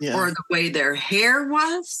or the way their hair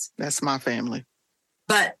was. That's my family.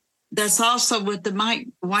 But that's also what the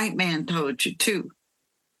white man told you, too.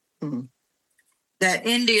 Mm-hmm. That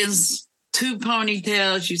Indians, 2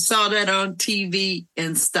 ponytails, you saw that on TV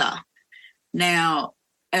and stuff. Now,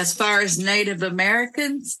 as far as Native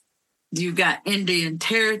Americans, you got Indian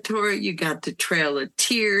Territory, you got the Trail of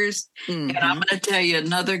Tears. Mm-hmm. And I'm going to tell you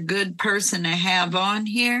another good person to have on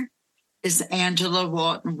here is Angela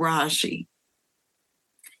Walton Raji.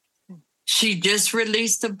 She just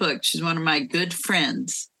released a book. She's one of my good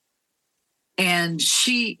friends. And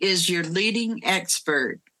she is your leading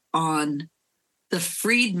expert on the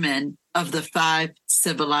freedmen of the 5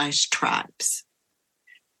 civilized tribes.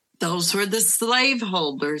 Those were the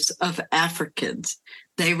slaveholders of Africans.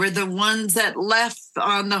 They were the ones that left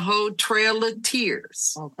on the whole Trail of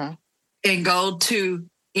Tears and go to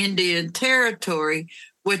Indian Territory,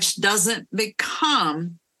 which doesn't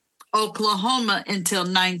become Oklahoma until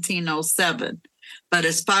 1907. But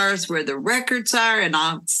as far as where the records are, and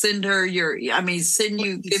I'll send her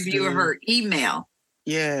give you her email.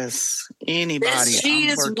 Yes, anybody. She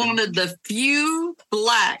is one of the few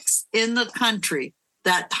Blacks in the country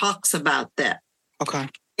that talks about that. Okay.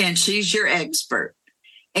 And she's your expert.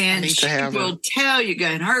 And she will tell you,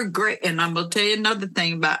 and her great, and I'm going to tell you another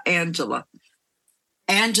thing about Angela.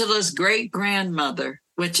 Angela's great-grandmother,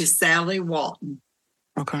 which is Sally Walton.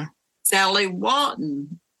 Okay. Sally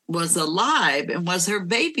Walton was alive and was her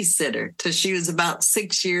babysitter till she was about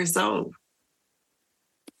 6 years old.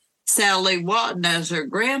 Sally Walton, as her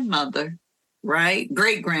grandmother, right?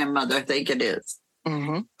 Great-grandmother, I think it is,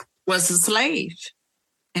 was a slave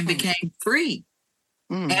and became free.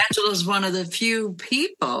 Angela's one of the few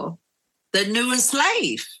people that knew a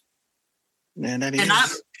slave. And that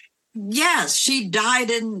is. Yes, she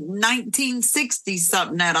died in 1960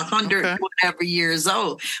 something at 100 whatever years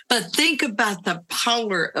old. But think about the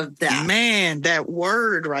power of that. Man, that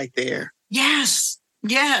word right there. Yes.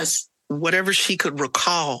 Whatever she could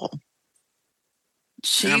recall.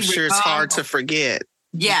 I'm sure it's hard to forget.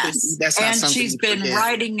 Yes. And she's been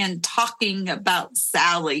writing and talking about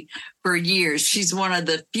Sally for years. She's one of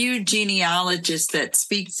the few genealogists that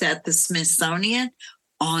speaks at the Smithsonian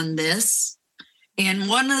on this. And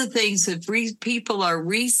one of the things that people are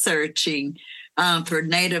researching for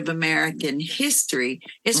Native American history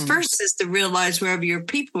is first is to realize wherever your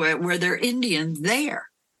people are, where they're Indians there.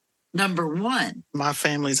 Number one. My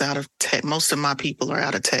family's out of most of my people are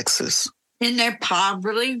out of Texas. And there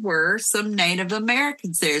probably were some Native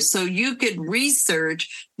Americans there. So you could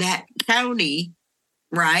research that county,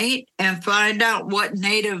 right? And find out what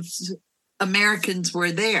Native Americans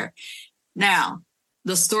were there. Now,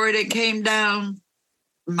 the story that came down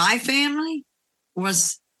my family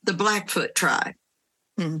was the Blackfoot tribe.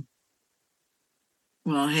 Well,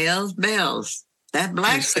 hell's bells. That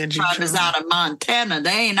Blackfoot tribe is out of Montana. They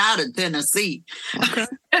ain't out of Tennessee. Okay.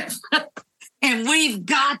 And we've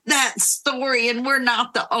got that story, and we're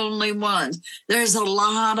not the only ones. There's a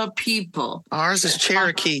lot of people. Ours is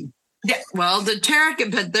Cherokee. Yeah, well, the Cherokee,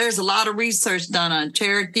 but there's a lot of research done on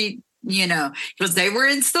Cherokee, because they were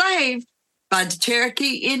enslaved by the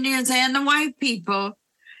Cherokee Indians and the white people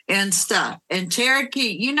and stuff. And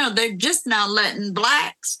Cherokee, they're just now letting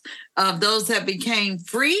Blacks of those that became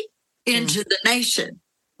free into the nation.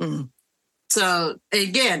 So,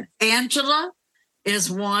 again, Angela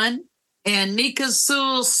is one. And Nika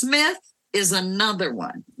Sewell Smith is another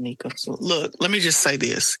one. Look, let me just say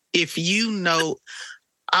this. If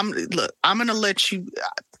I'm going to let you,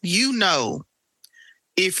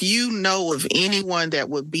 if you know of anyone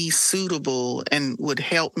that would be suitable and would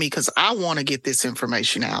help me, because I want to get this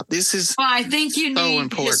information out. This is I think you so need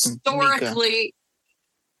important, historically, Nika.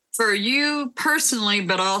 For you personally,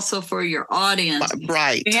 but also for your audience.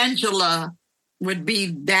 Right. Angela would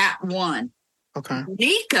be that one. Okay.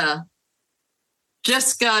 Nika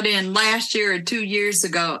just got in last year or 2 years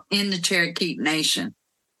ago in the Cherokee Nation.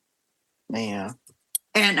 Man.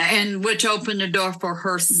 And which opened the door for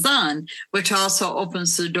her son, which also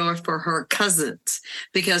opens the door for her cousins,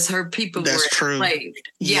 because her people were enslaved.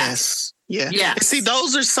 Yes. Yeah. And see,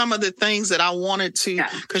 those are some of the things that I wanted to,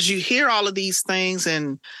 because you hear all of these things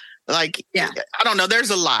and I don't know,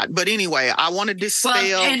 there's a lot. But anyway, I wanted to dispel.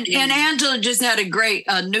 And Angela just had a great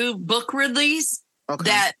new book release.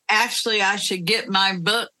 that actually I should get my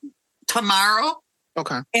book tomorrow.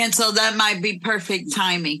 Okay. And so that might be perfect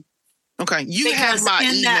timing. Okay. You have my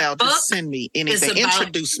email. Just send me anything.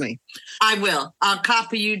 Introduce me. I will. I'll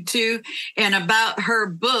copy you too. And about her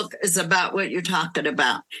book is about what you're talking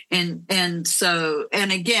about. And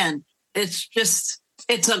again,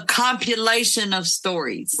 it's a compilation of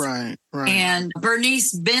stories. Right. And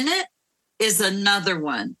Bernice Bennett is another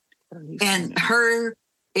one. And her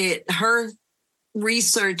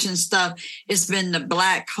research and stuff has been the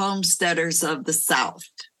Black homesteaders of the South.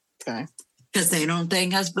 Okay. Because they don't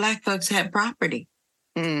think us Black folks had property.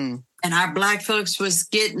 Mm. And our Black folks was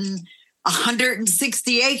getting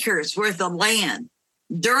 160 acres worth of land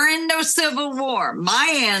during the Civil War.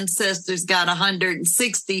 My ancestors got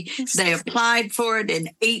 160. They applied for it in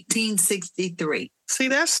 1863. See,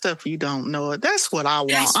 that's stuff you don't know. That's what I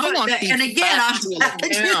want. And again,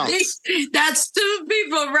 that's two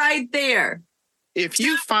people right there. If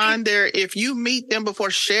you meet them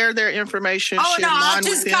before, share their information. Oh, share no, mine I'll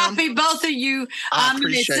just copy both of you. I'm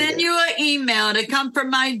going to send you an email to come from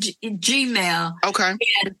my Gmail. Okay.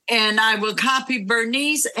 And I will copy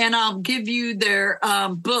Bernice and I'll give you their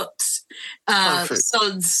books.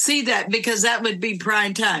 So see that, because that would be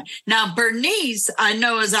prime time. Now, Bernice, I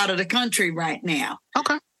know, is out of the country right now.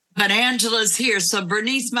 Okay. But Angela's here, so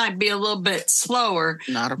Bernice might be a little bit slower.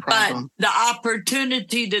 Not a problem. But the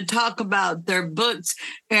opportunity to talk about their books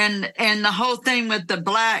and the whole thing with the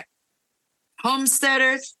Black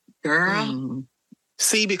homesteaders, girl. Mm.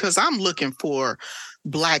 See, because I'm looking for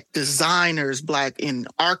Black designers, Black in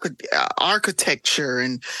architecture,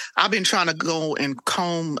 and I've been trying to go and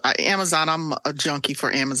comb Amazon. I'm a junkie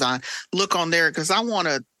for Amazon. Look on there because I want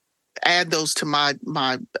to add those to my.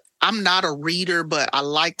 I'm not a reader, but I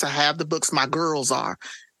like to have the books. My girls are.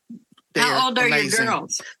 How old are amazing. your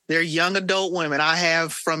girls? They're young adult women. I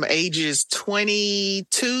have from ages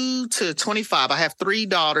 22 to 25. I have 3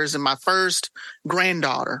 daughters and my first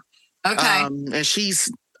granddaughter. Okay. And she'll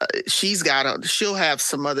have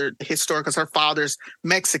some other historic, because her father's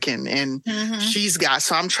Mexican and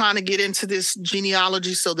so I'm trying to get into this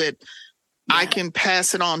genealogy so that I can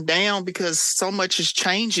pass it on down, because so much is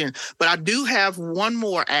changing. But I do have one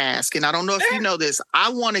more ask, and I don't know if you know this. I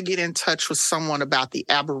want to get in touch with someone about the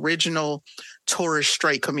Aboriginal Torres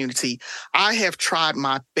Strait community. I have tried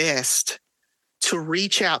my best to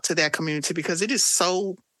reach out to that community because it is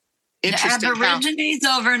so interesting. The Aborigines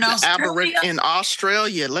over in Australia? In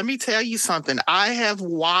Australia. Let me tell you something. I have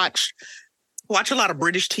watch a lot of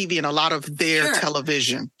British TV and a lot of their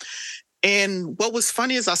television. And what was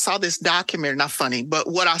funny is I saw this documentary, not funny, but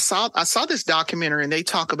what I saw this documentary and they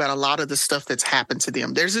talk about a lot of the stuff that's happened to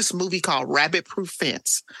them. There's this movie called Rabbit Proof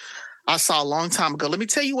Fence I saw a long time ago. Let me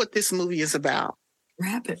tell you what this movie is about.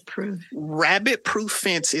 Rabbit Proof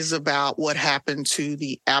Fence is about what happened to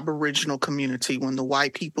the Aboriginal community when the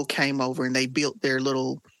white people came over and they built their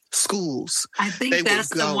little schools. I think that's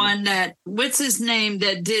the one that, what's his name,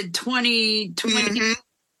 that did 2020.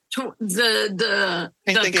 The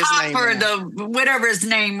cop or the whatever his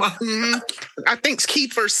name was. I think it's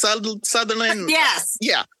Kiefer Sutherland. Yes.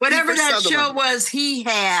 Yeah. Whatever that show was he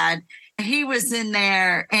was in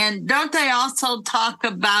there. And don't they also talk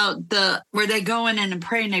about where they go in and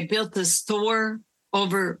pray and they built the store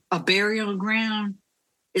over a burial ground?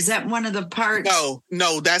 Is that one of the parts?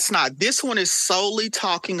 No, that's not. This one is solely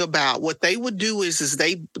talking about what they would do is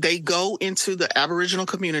they go into the Aboriginal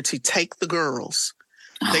community, take the girls.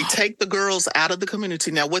 They take the girls out of the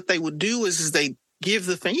community. Now, what they would do is they give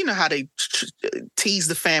the family, you know how they tease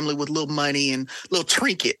the family with little money and little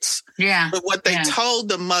trinkets. Yeah. But what they told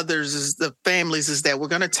the mothers, the families, is that we're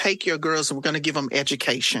going to take your girls and we're going to give them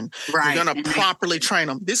education. Right. We're going to properly train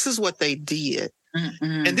them. This is what they did.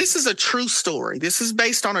 Mm-mm. And this is a true story. This is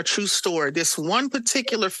based on a true story. This one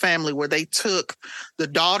particular family where they took the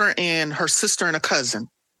daughter and her sister and a cousin.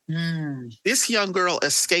 Mm. This young girl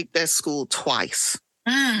escaped that school twice.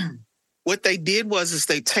 Mm. What they did was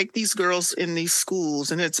they take these girls in these schools,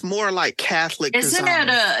 and it's more like Catholic. Isn't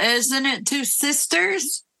it 2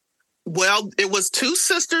 sisters? Well, it was 2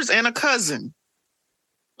 sisters and a cousin.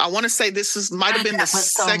 I want to say might have been the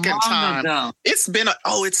second time. Ago. It's been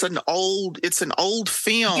it's an old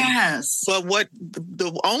film. Yes. But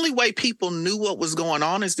the only way people knew what was going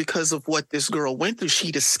on is because of what this girl went through.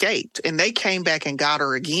 She'd escaped, and they came back and got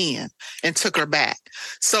her again and took her back.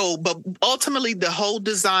 So, but ultimately the whole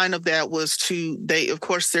design of that was of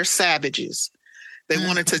course they're savages. They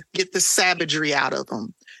wanted to get the savagery out of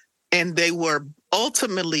them. And they were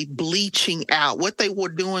ultimately bleaching out. What they were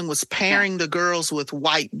doing was pairing the girls with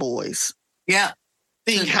white boys. Yeah.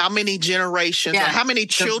 Think how many generations or how many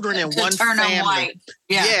children in one family.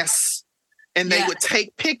 Yeah. Yes. and they would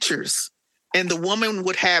take pictures. And the woman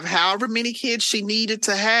would have however many kids she needed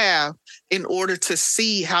to have in order to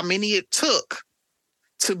see how many it took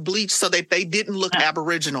to bleach so that they didn't look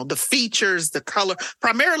Aboriginal. The features, the color,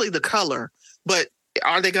 primarily the color, but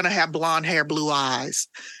are they going to have blonde hair, blue eyes?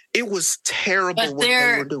 It was terrible what they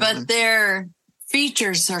were doing. But their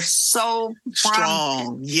features are so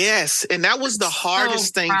strong. Yes. And that was the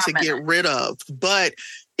hardest thing to get rid of. But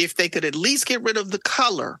if they could at least get rid of the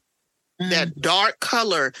color, that dark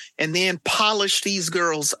color, and then polish these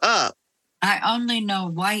girls up. I only know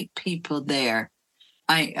white people there.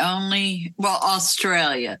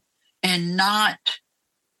 Australia, and not,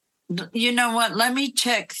 you know what? Let me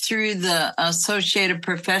check through the Associated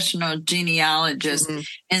Professional Genealogists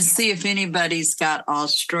and see if anybody's got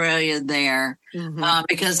Australia there.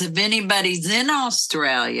 Because if anybody's in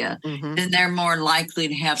Australia, then they're more likely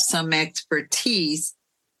to have some expertise.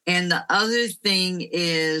 And the other thing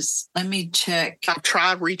is, let me check. I've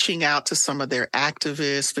tried reaching out to some of their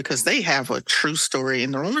activists because they have a true story.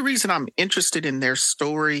 And the only reason I'm interested in their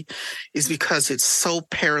story is because it's so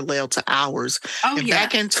parallel to ours.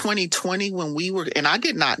 Back in 2020 when we were, and I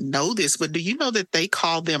did not know this, but do you know that they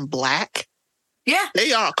call them Black? Yeah.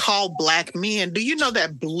 They are called Black men. Do you know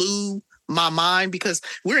that blew my mind? Because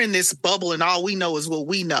we're in this bubble and all we know is what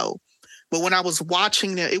we know. But when I was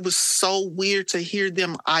watching them, it was so weird to hear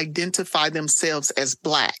them identify themselves as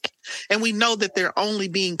Black. And we know that they're only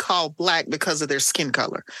being called Black because of their skin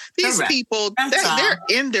color. These people, they're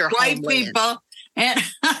in their homeland. White people.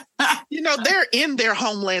 They're in their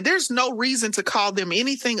homeland. There's no reason to call them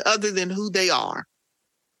anything other than who they are.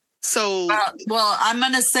 So. Well, I'm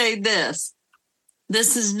going to say this.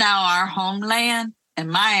 This is now our homeland, and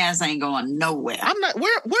my ass ain't going nowhere. I'm not.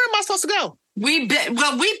 Where am I supposed to go? We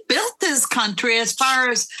built this country as far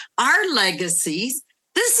as our legacies.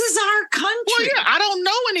 This is our country. Well, yeah, I don't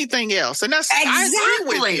know anything else. And that's I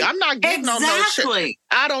agree with you. I'm not getting on no shit.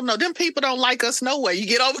 I don't know. Them people don't like us no way. You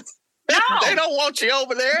get over they don't want you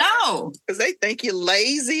over there. No. Because they think you're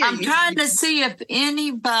lazy. I'm trying to see if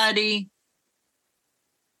anybody.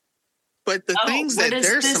 But the things that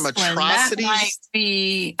there's some atrocities. That might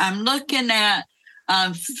be, I'm looking at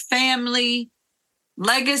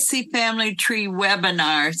legacy family tree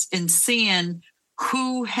webinars and seeing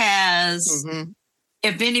who has,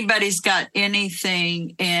 if anybody's got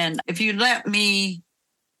anything. And if you let me.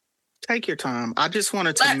 Take your time. I just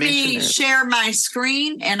wanted to mention it. Let me share my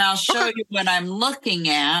screen and I'll show you what I'm looking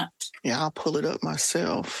at. Yeah, I'll pull it up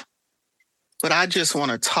myself. But I just want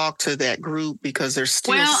to talk to that group because there's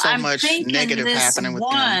still so much negative happening with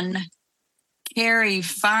them. Carrie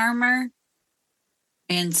Farmer,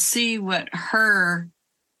 and see what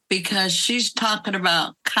because she's talking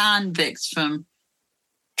about convicts from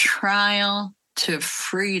trial to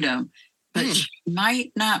freedom, but she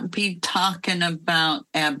might not be talking about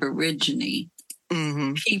Aborigine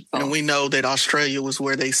people. And we know that Australia was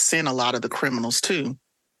where they sent a lot of the criminals too.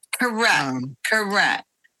 Correct.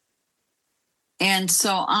 And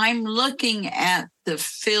so I'm looking at the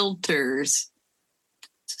filters.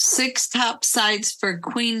 6 top sites for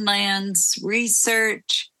Queensland's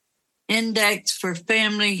research, index for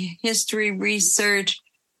family history research.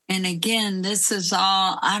 And again, this is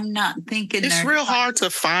all, I'm not thinking. It's real hard to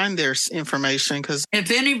find their information because if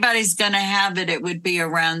anybody's going to have it, it would be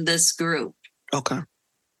around this group. Okay.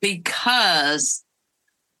 Because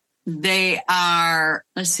they are,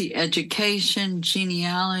 education,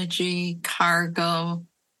 genealogy, cargo.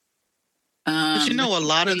 But a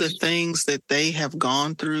lot of the things that they have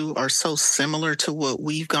gone through are so similar to what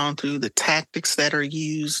we've gone through, the tactics that are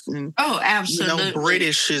used. And, absolutely.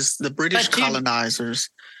 The British colonizers.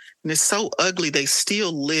 And it's so ugly. They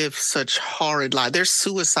still live such horrid lives. Their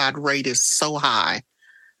suicide rate is so high.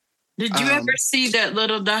 Did you ever see that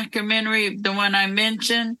little documentary, the one I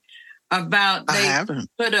mentioned? About they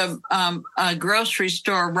put a grocery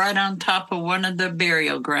store right on top of one of the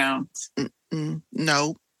burial grounds.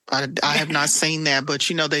 No, I have not seen that. But,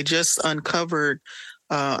 they just uncovered,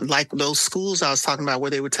 like those schools I was talking about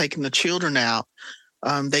where they were taking the children out.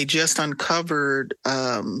 They just uncovered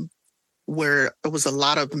where there was a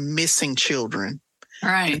lot of missing children.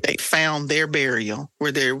 Right. And they found their burial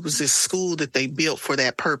where there was this school that they built for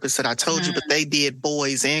that purpose that I told you, but they did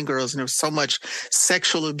boys and girls. And there was so much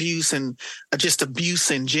sexual abuse and just abuse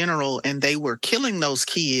in general. And they were killing those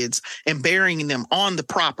kids and burying them on the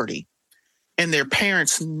property. And their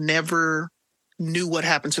parents never knew what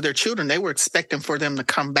happened to their children. They were expecting for them to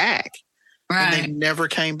come back. Right. And they never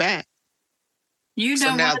came back.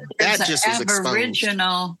 So now that just is exposed.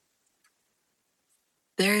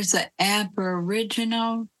 There's an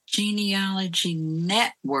Aboriginal genealogy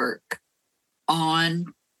network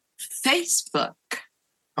on Facebook.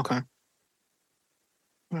 Okay.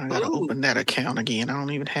 I got to Ooh. open that account again. I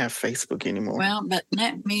don't even have Facebook anymore. Well, but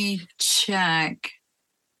let me check.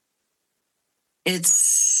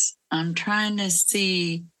 I'm trying to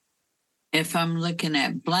see if I'm looking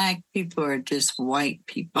at Black people or just white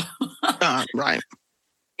people. Right.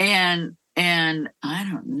 And I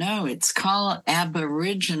don't know. It's called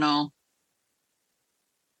Aboriginal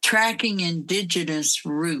Tracking Indigenous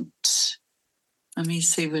Roots. Let me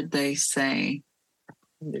see what they say.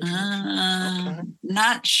 Okay.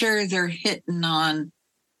 Not sure they're hitting on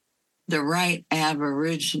the right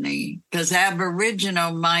Aborigine, because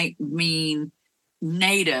Aboriginal might mean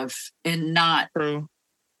native and not, True.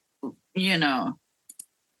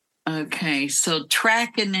 Okay, so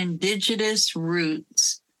tracking indigenous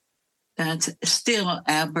roots, that's still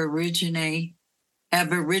Aboriginal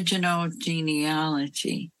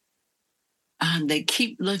genealogy. They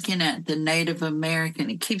keep looking at the Native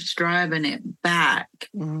American. It keeps driving it back.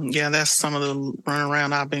 Yeah, that's some of the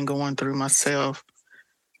runaround I've been going through myself.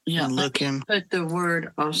 Yeah, and looking. Put the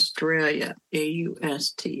word Australia,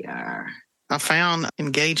 AUSTR. I found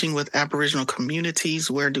engaging with Aboriginal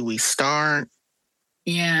communities. Where do we start?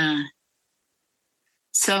 Yeah.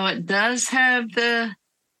 So it does have the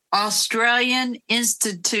Australian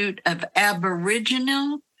Institute of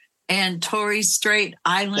Aboriginal and Torres Strait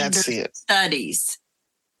Islander Studies.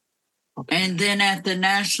 Okay. And then at the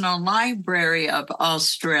National Library of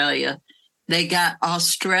Australia, they got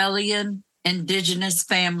Australian Indigenous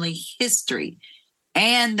Family History.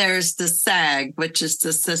 And there's the SAG, which is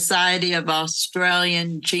the Society of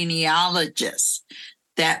Australian Genealogists.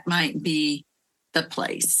 That might be the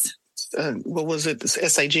place. What was it? This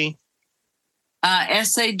SAG?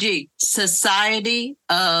 SAG, Society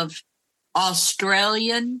of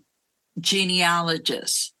Australian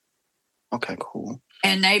Genealogists. Okay, cool.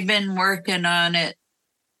 And they've been working on it,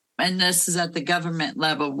 and this is at the government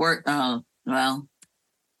level. Well,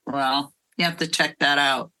 you have to check that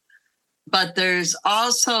out. But there's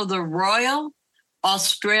also the Royal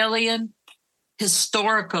Australian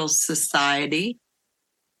Historical Society,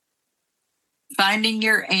 Finding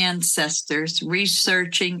Your Ancestors,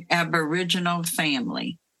 Researching Aboriginal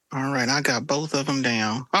Family. All right, I got both of them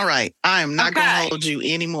down. All right, I am not going to hold you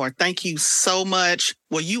anymore. Thank you so much.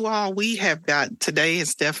 Well, you all, we have got, today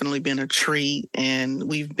has definitely been a treat, and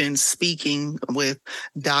we've been speaking with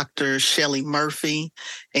Dr. Shelley Murphy,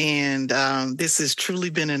 and this has truly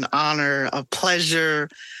been an honor, a pleasure.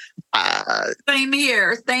 Same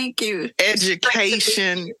here. Thank you.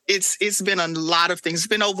 Education. It's been a lot of things. It's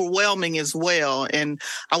been overwhelming as well. And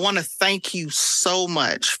I want to thank you so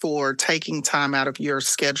much for taking time out of your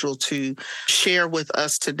schedule to share with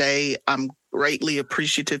us today. I'm greatly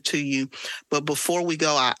appreciative to you. But before we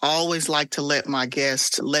go, I always like to let my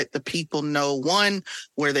guests, let the people know, one,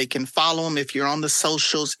 where they can follow them if you're on the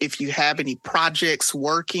socials, if you have any projects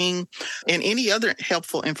working, and any other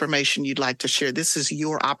helpful information you'd like to share. This is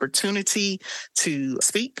your opportunity to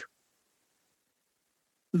speak.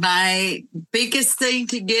 My biggest thing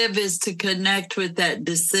to give is to connect with that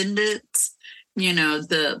Descendants,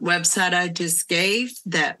 the website I just gave,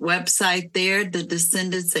 that website there, the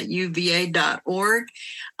Descendants at UVA.org.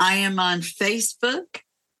 I am on Facebook,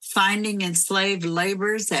 Finding Enslaved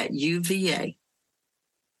Laborers at UVA.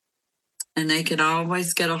 And they can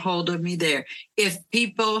always get a hold of me there. If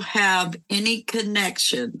people have any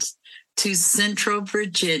connections to Central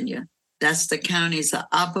Virginia, that's the counties of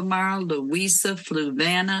Albemarle, Louisa,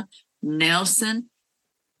 Fluvanna, Nelson,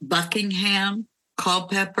 Buckingham,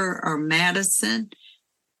 Culpeper, or Madison,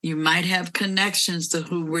 you might have connections to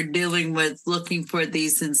who we're dealing with looking for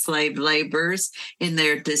these enslaved laborers and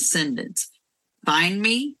their descendants. Find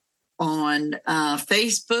me on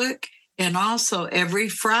Facebook, and also every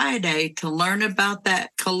Friday to learn about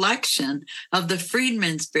that collection of the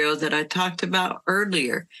Freedmen's Bureau that I talked about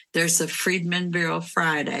earlier. There's a Freedmen Bureau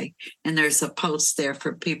Friday, and there's a post there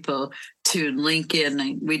for people to link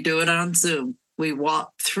in. We do it on Zoom. We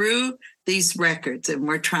walk through these records, and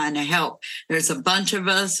we're trying to help. There's a bunch of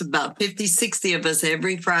us, about 50, 60 of us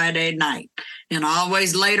every Friday night. And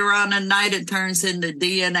always later on at night, it turns into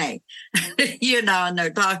DNA, and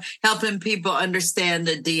they're helping people understand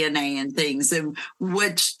the DNA and things and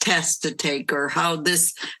which test to take or how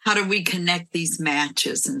do we connect these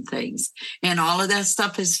matches and things. And all of that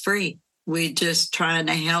stuff is free. We're just trying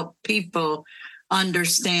to help people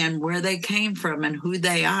understand where they came from and who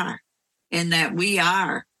they are, and that we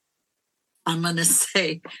are, I'm going to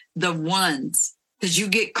say, the ones, because you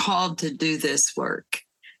get called to do this work.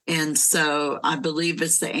 And so I believe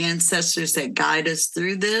it's the ancestors that guide us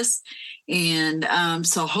through this. And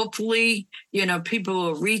so hopefully, people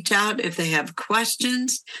will reach out if they have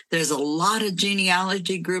questions. There's a lot of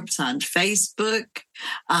genealogy groups on Facebook.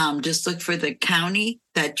 Just look for the county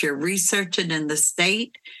that you're researching in the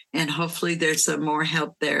state, and hopefully there's some more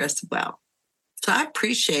help there as well. So I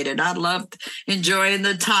appreciate it. I loved enjoying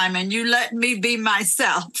the time and you let me be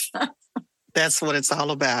myself. That's what it's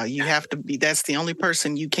all about. You have to be, that's the only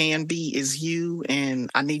person you can be is you. And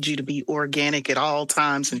I need you to be organic at all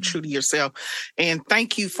times and true to yourself. And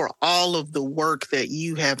thank you for all of the work that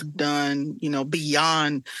you have done,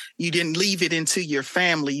 beyond, you didn't leave it into your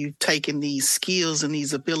family. You've taken these skills and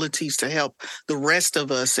these abilities to help the rest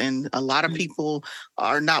of us. And a lot of people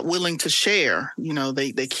are not willing to share,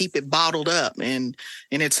 they keep it bottled up, and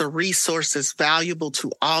it's a resource that's valuable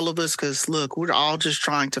to all of us. Cause look, we're all just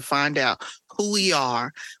trying to find out who we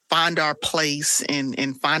are, find our place,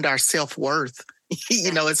 and find our self-worth.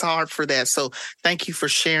 It's hard for that. So thank you for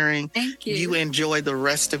sharing. Thank you. You enjoy the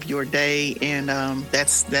rest of your day. And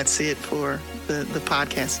that's it for the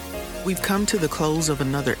podcast. We've come to the close of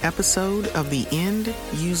another episode of the End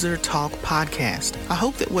User Talk podcast. I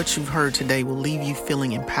hope that what you've heard today will leave you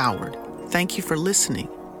feeling empowered. Thank you for listening.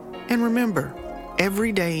 And remember,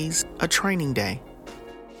 every day's a training day.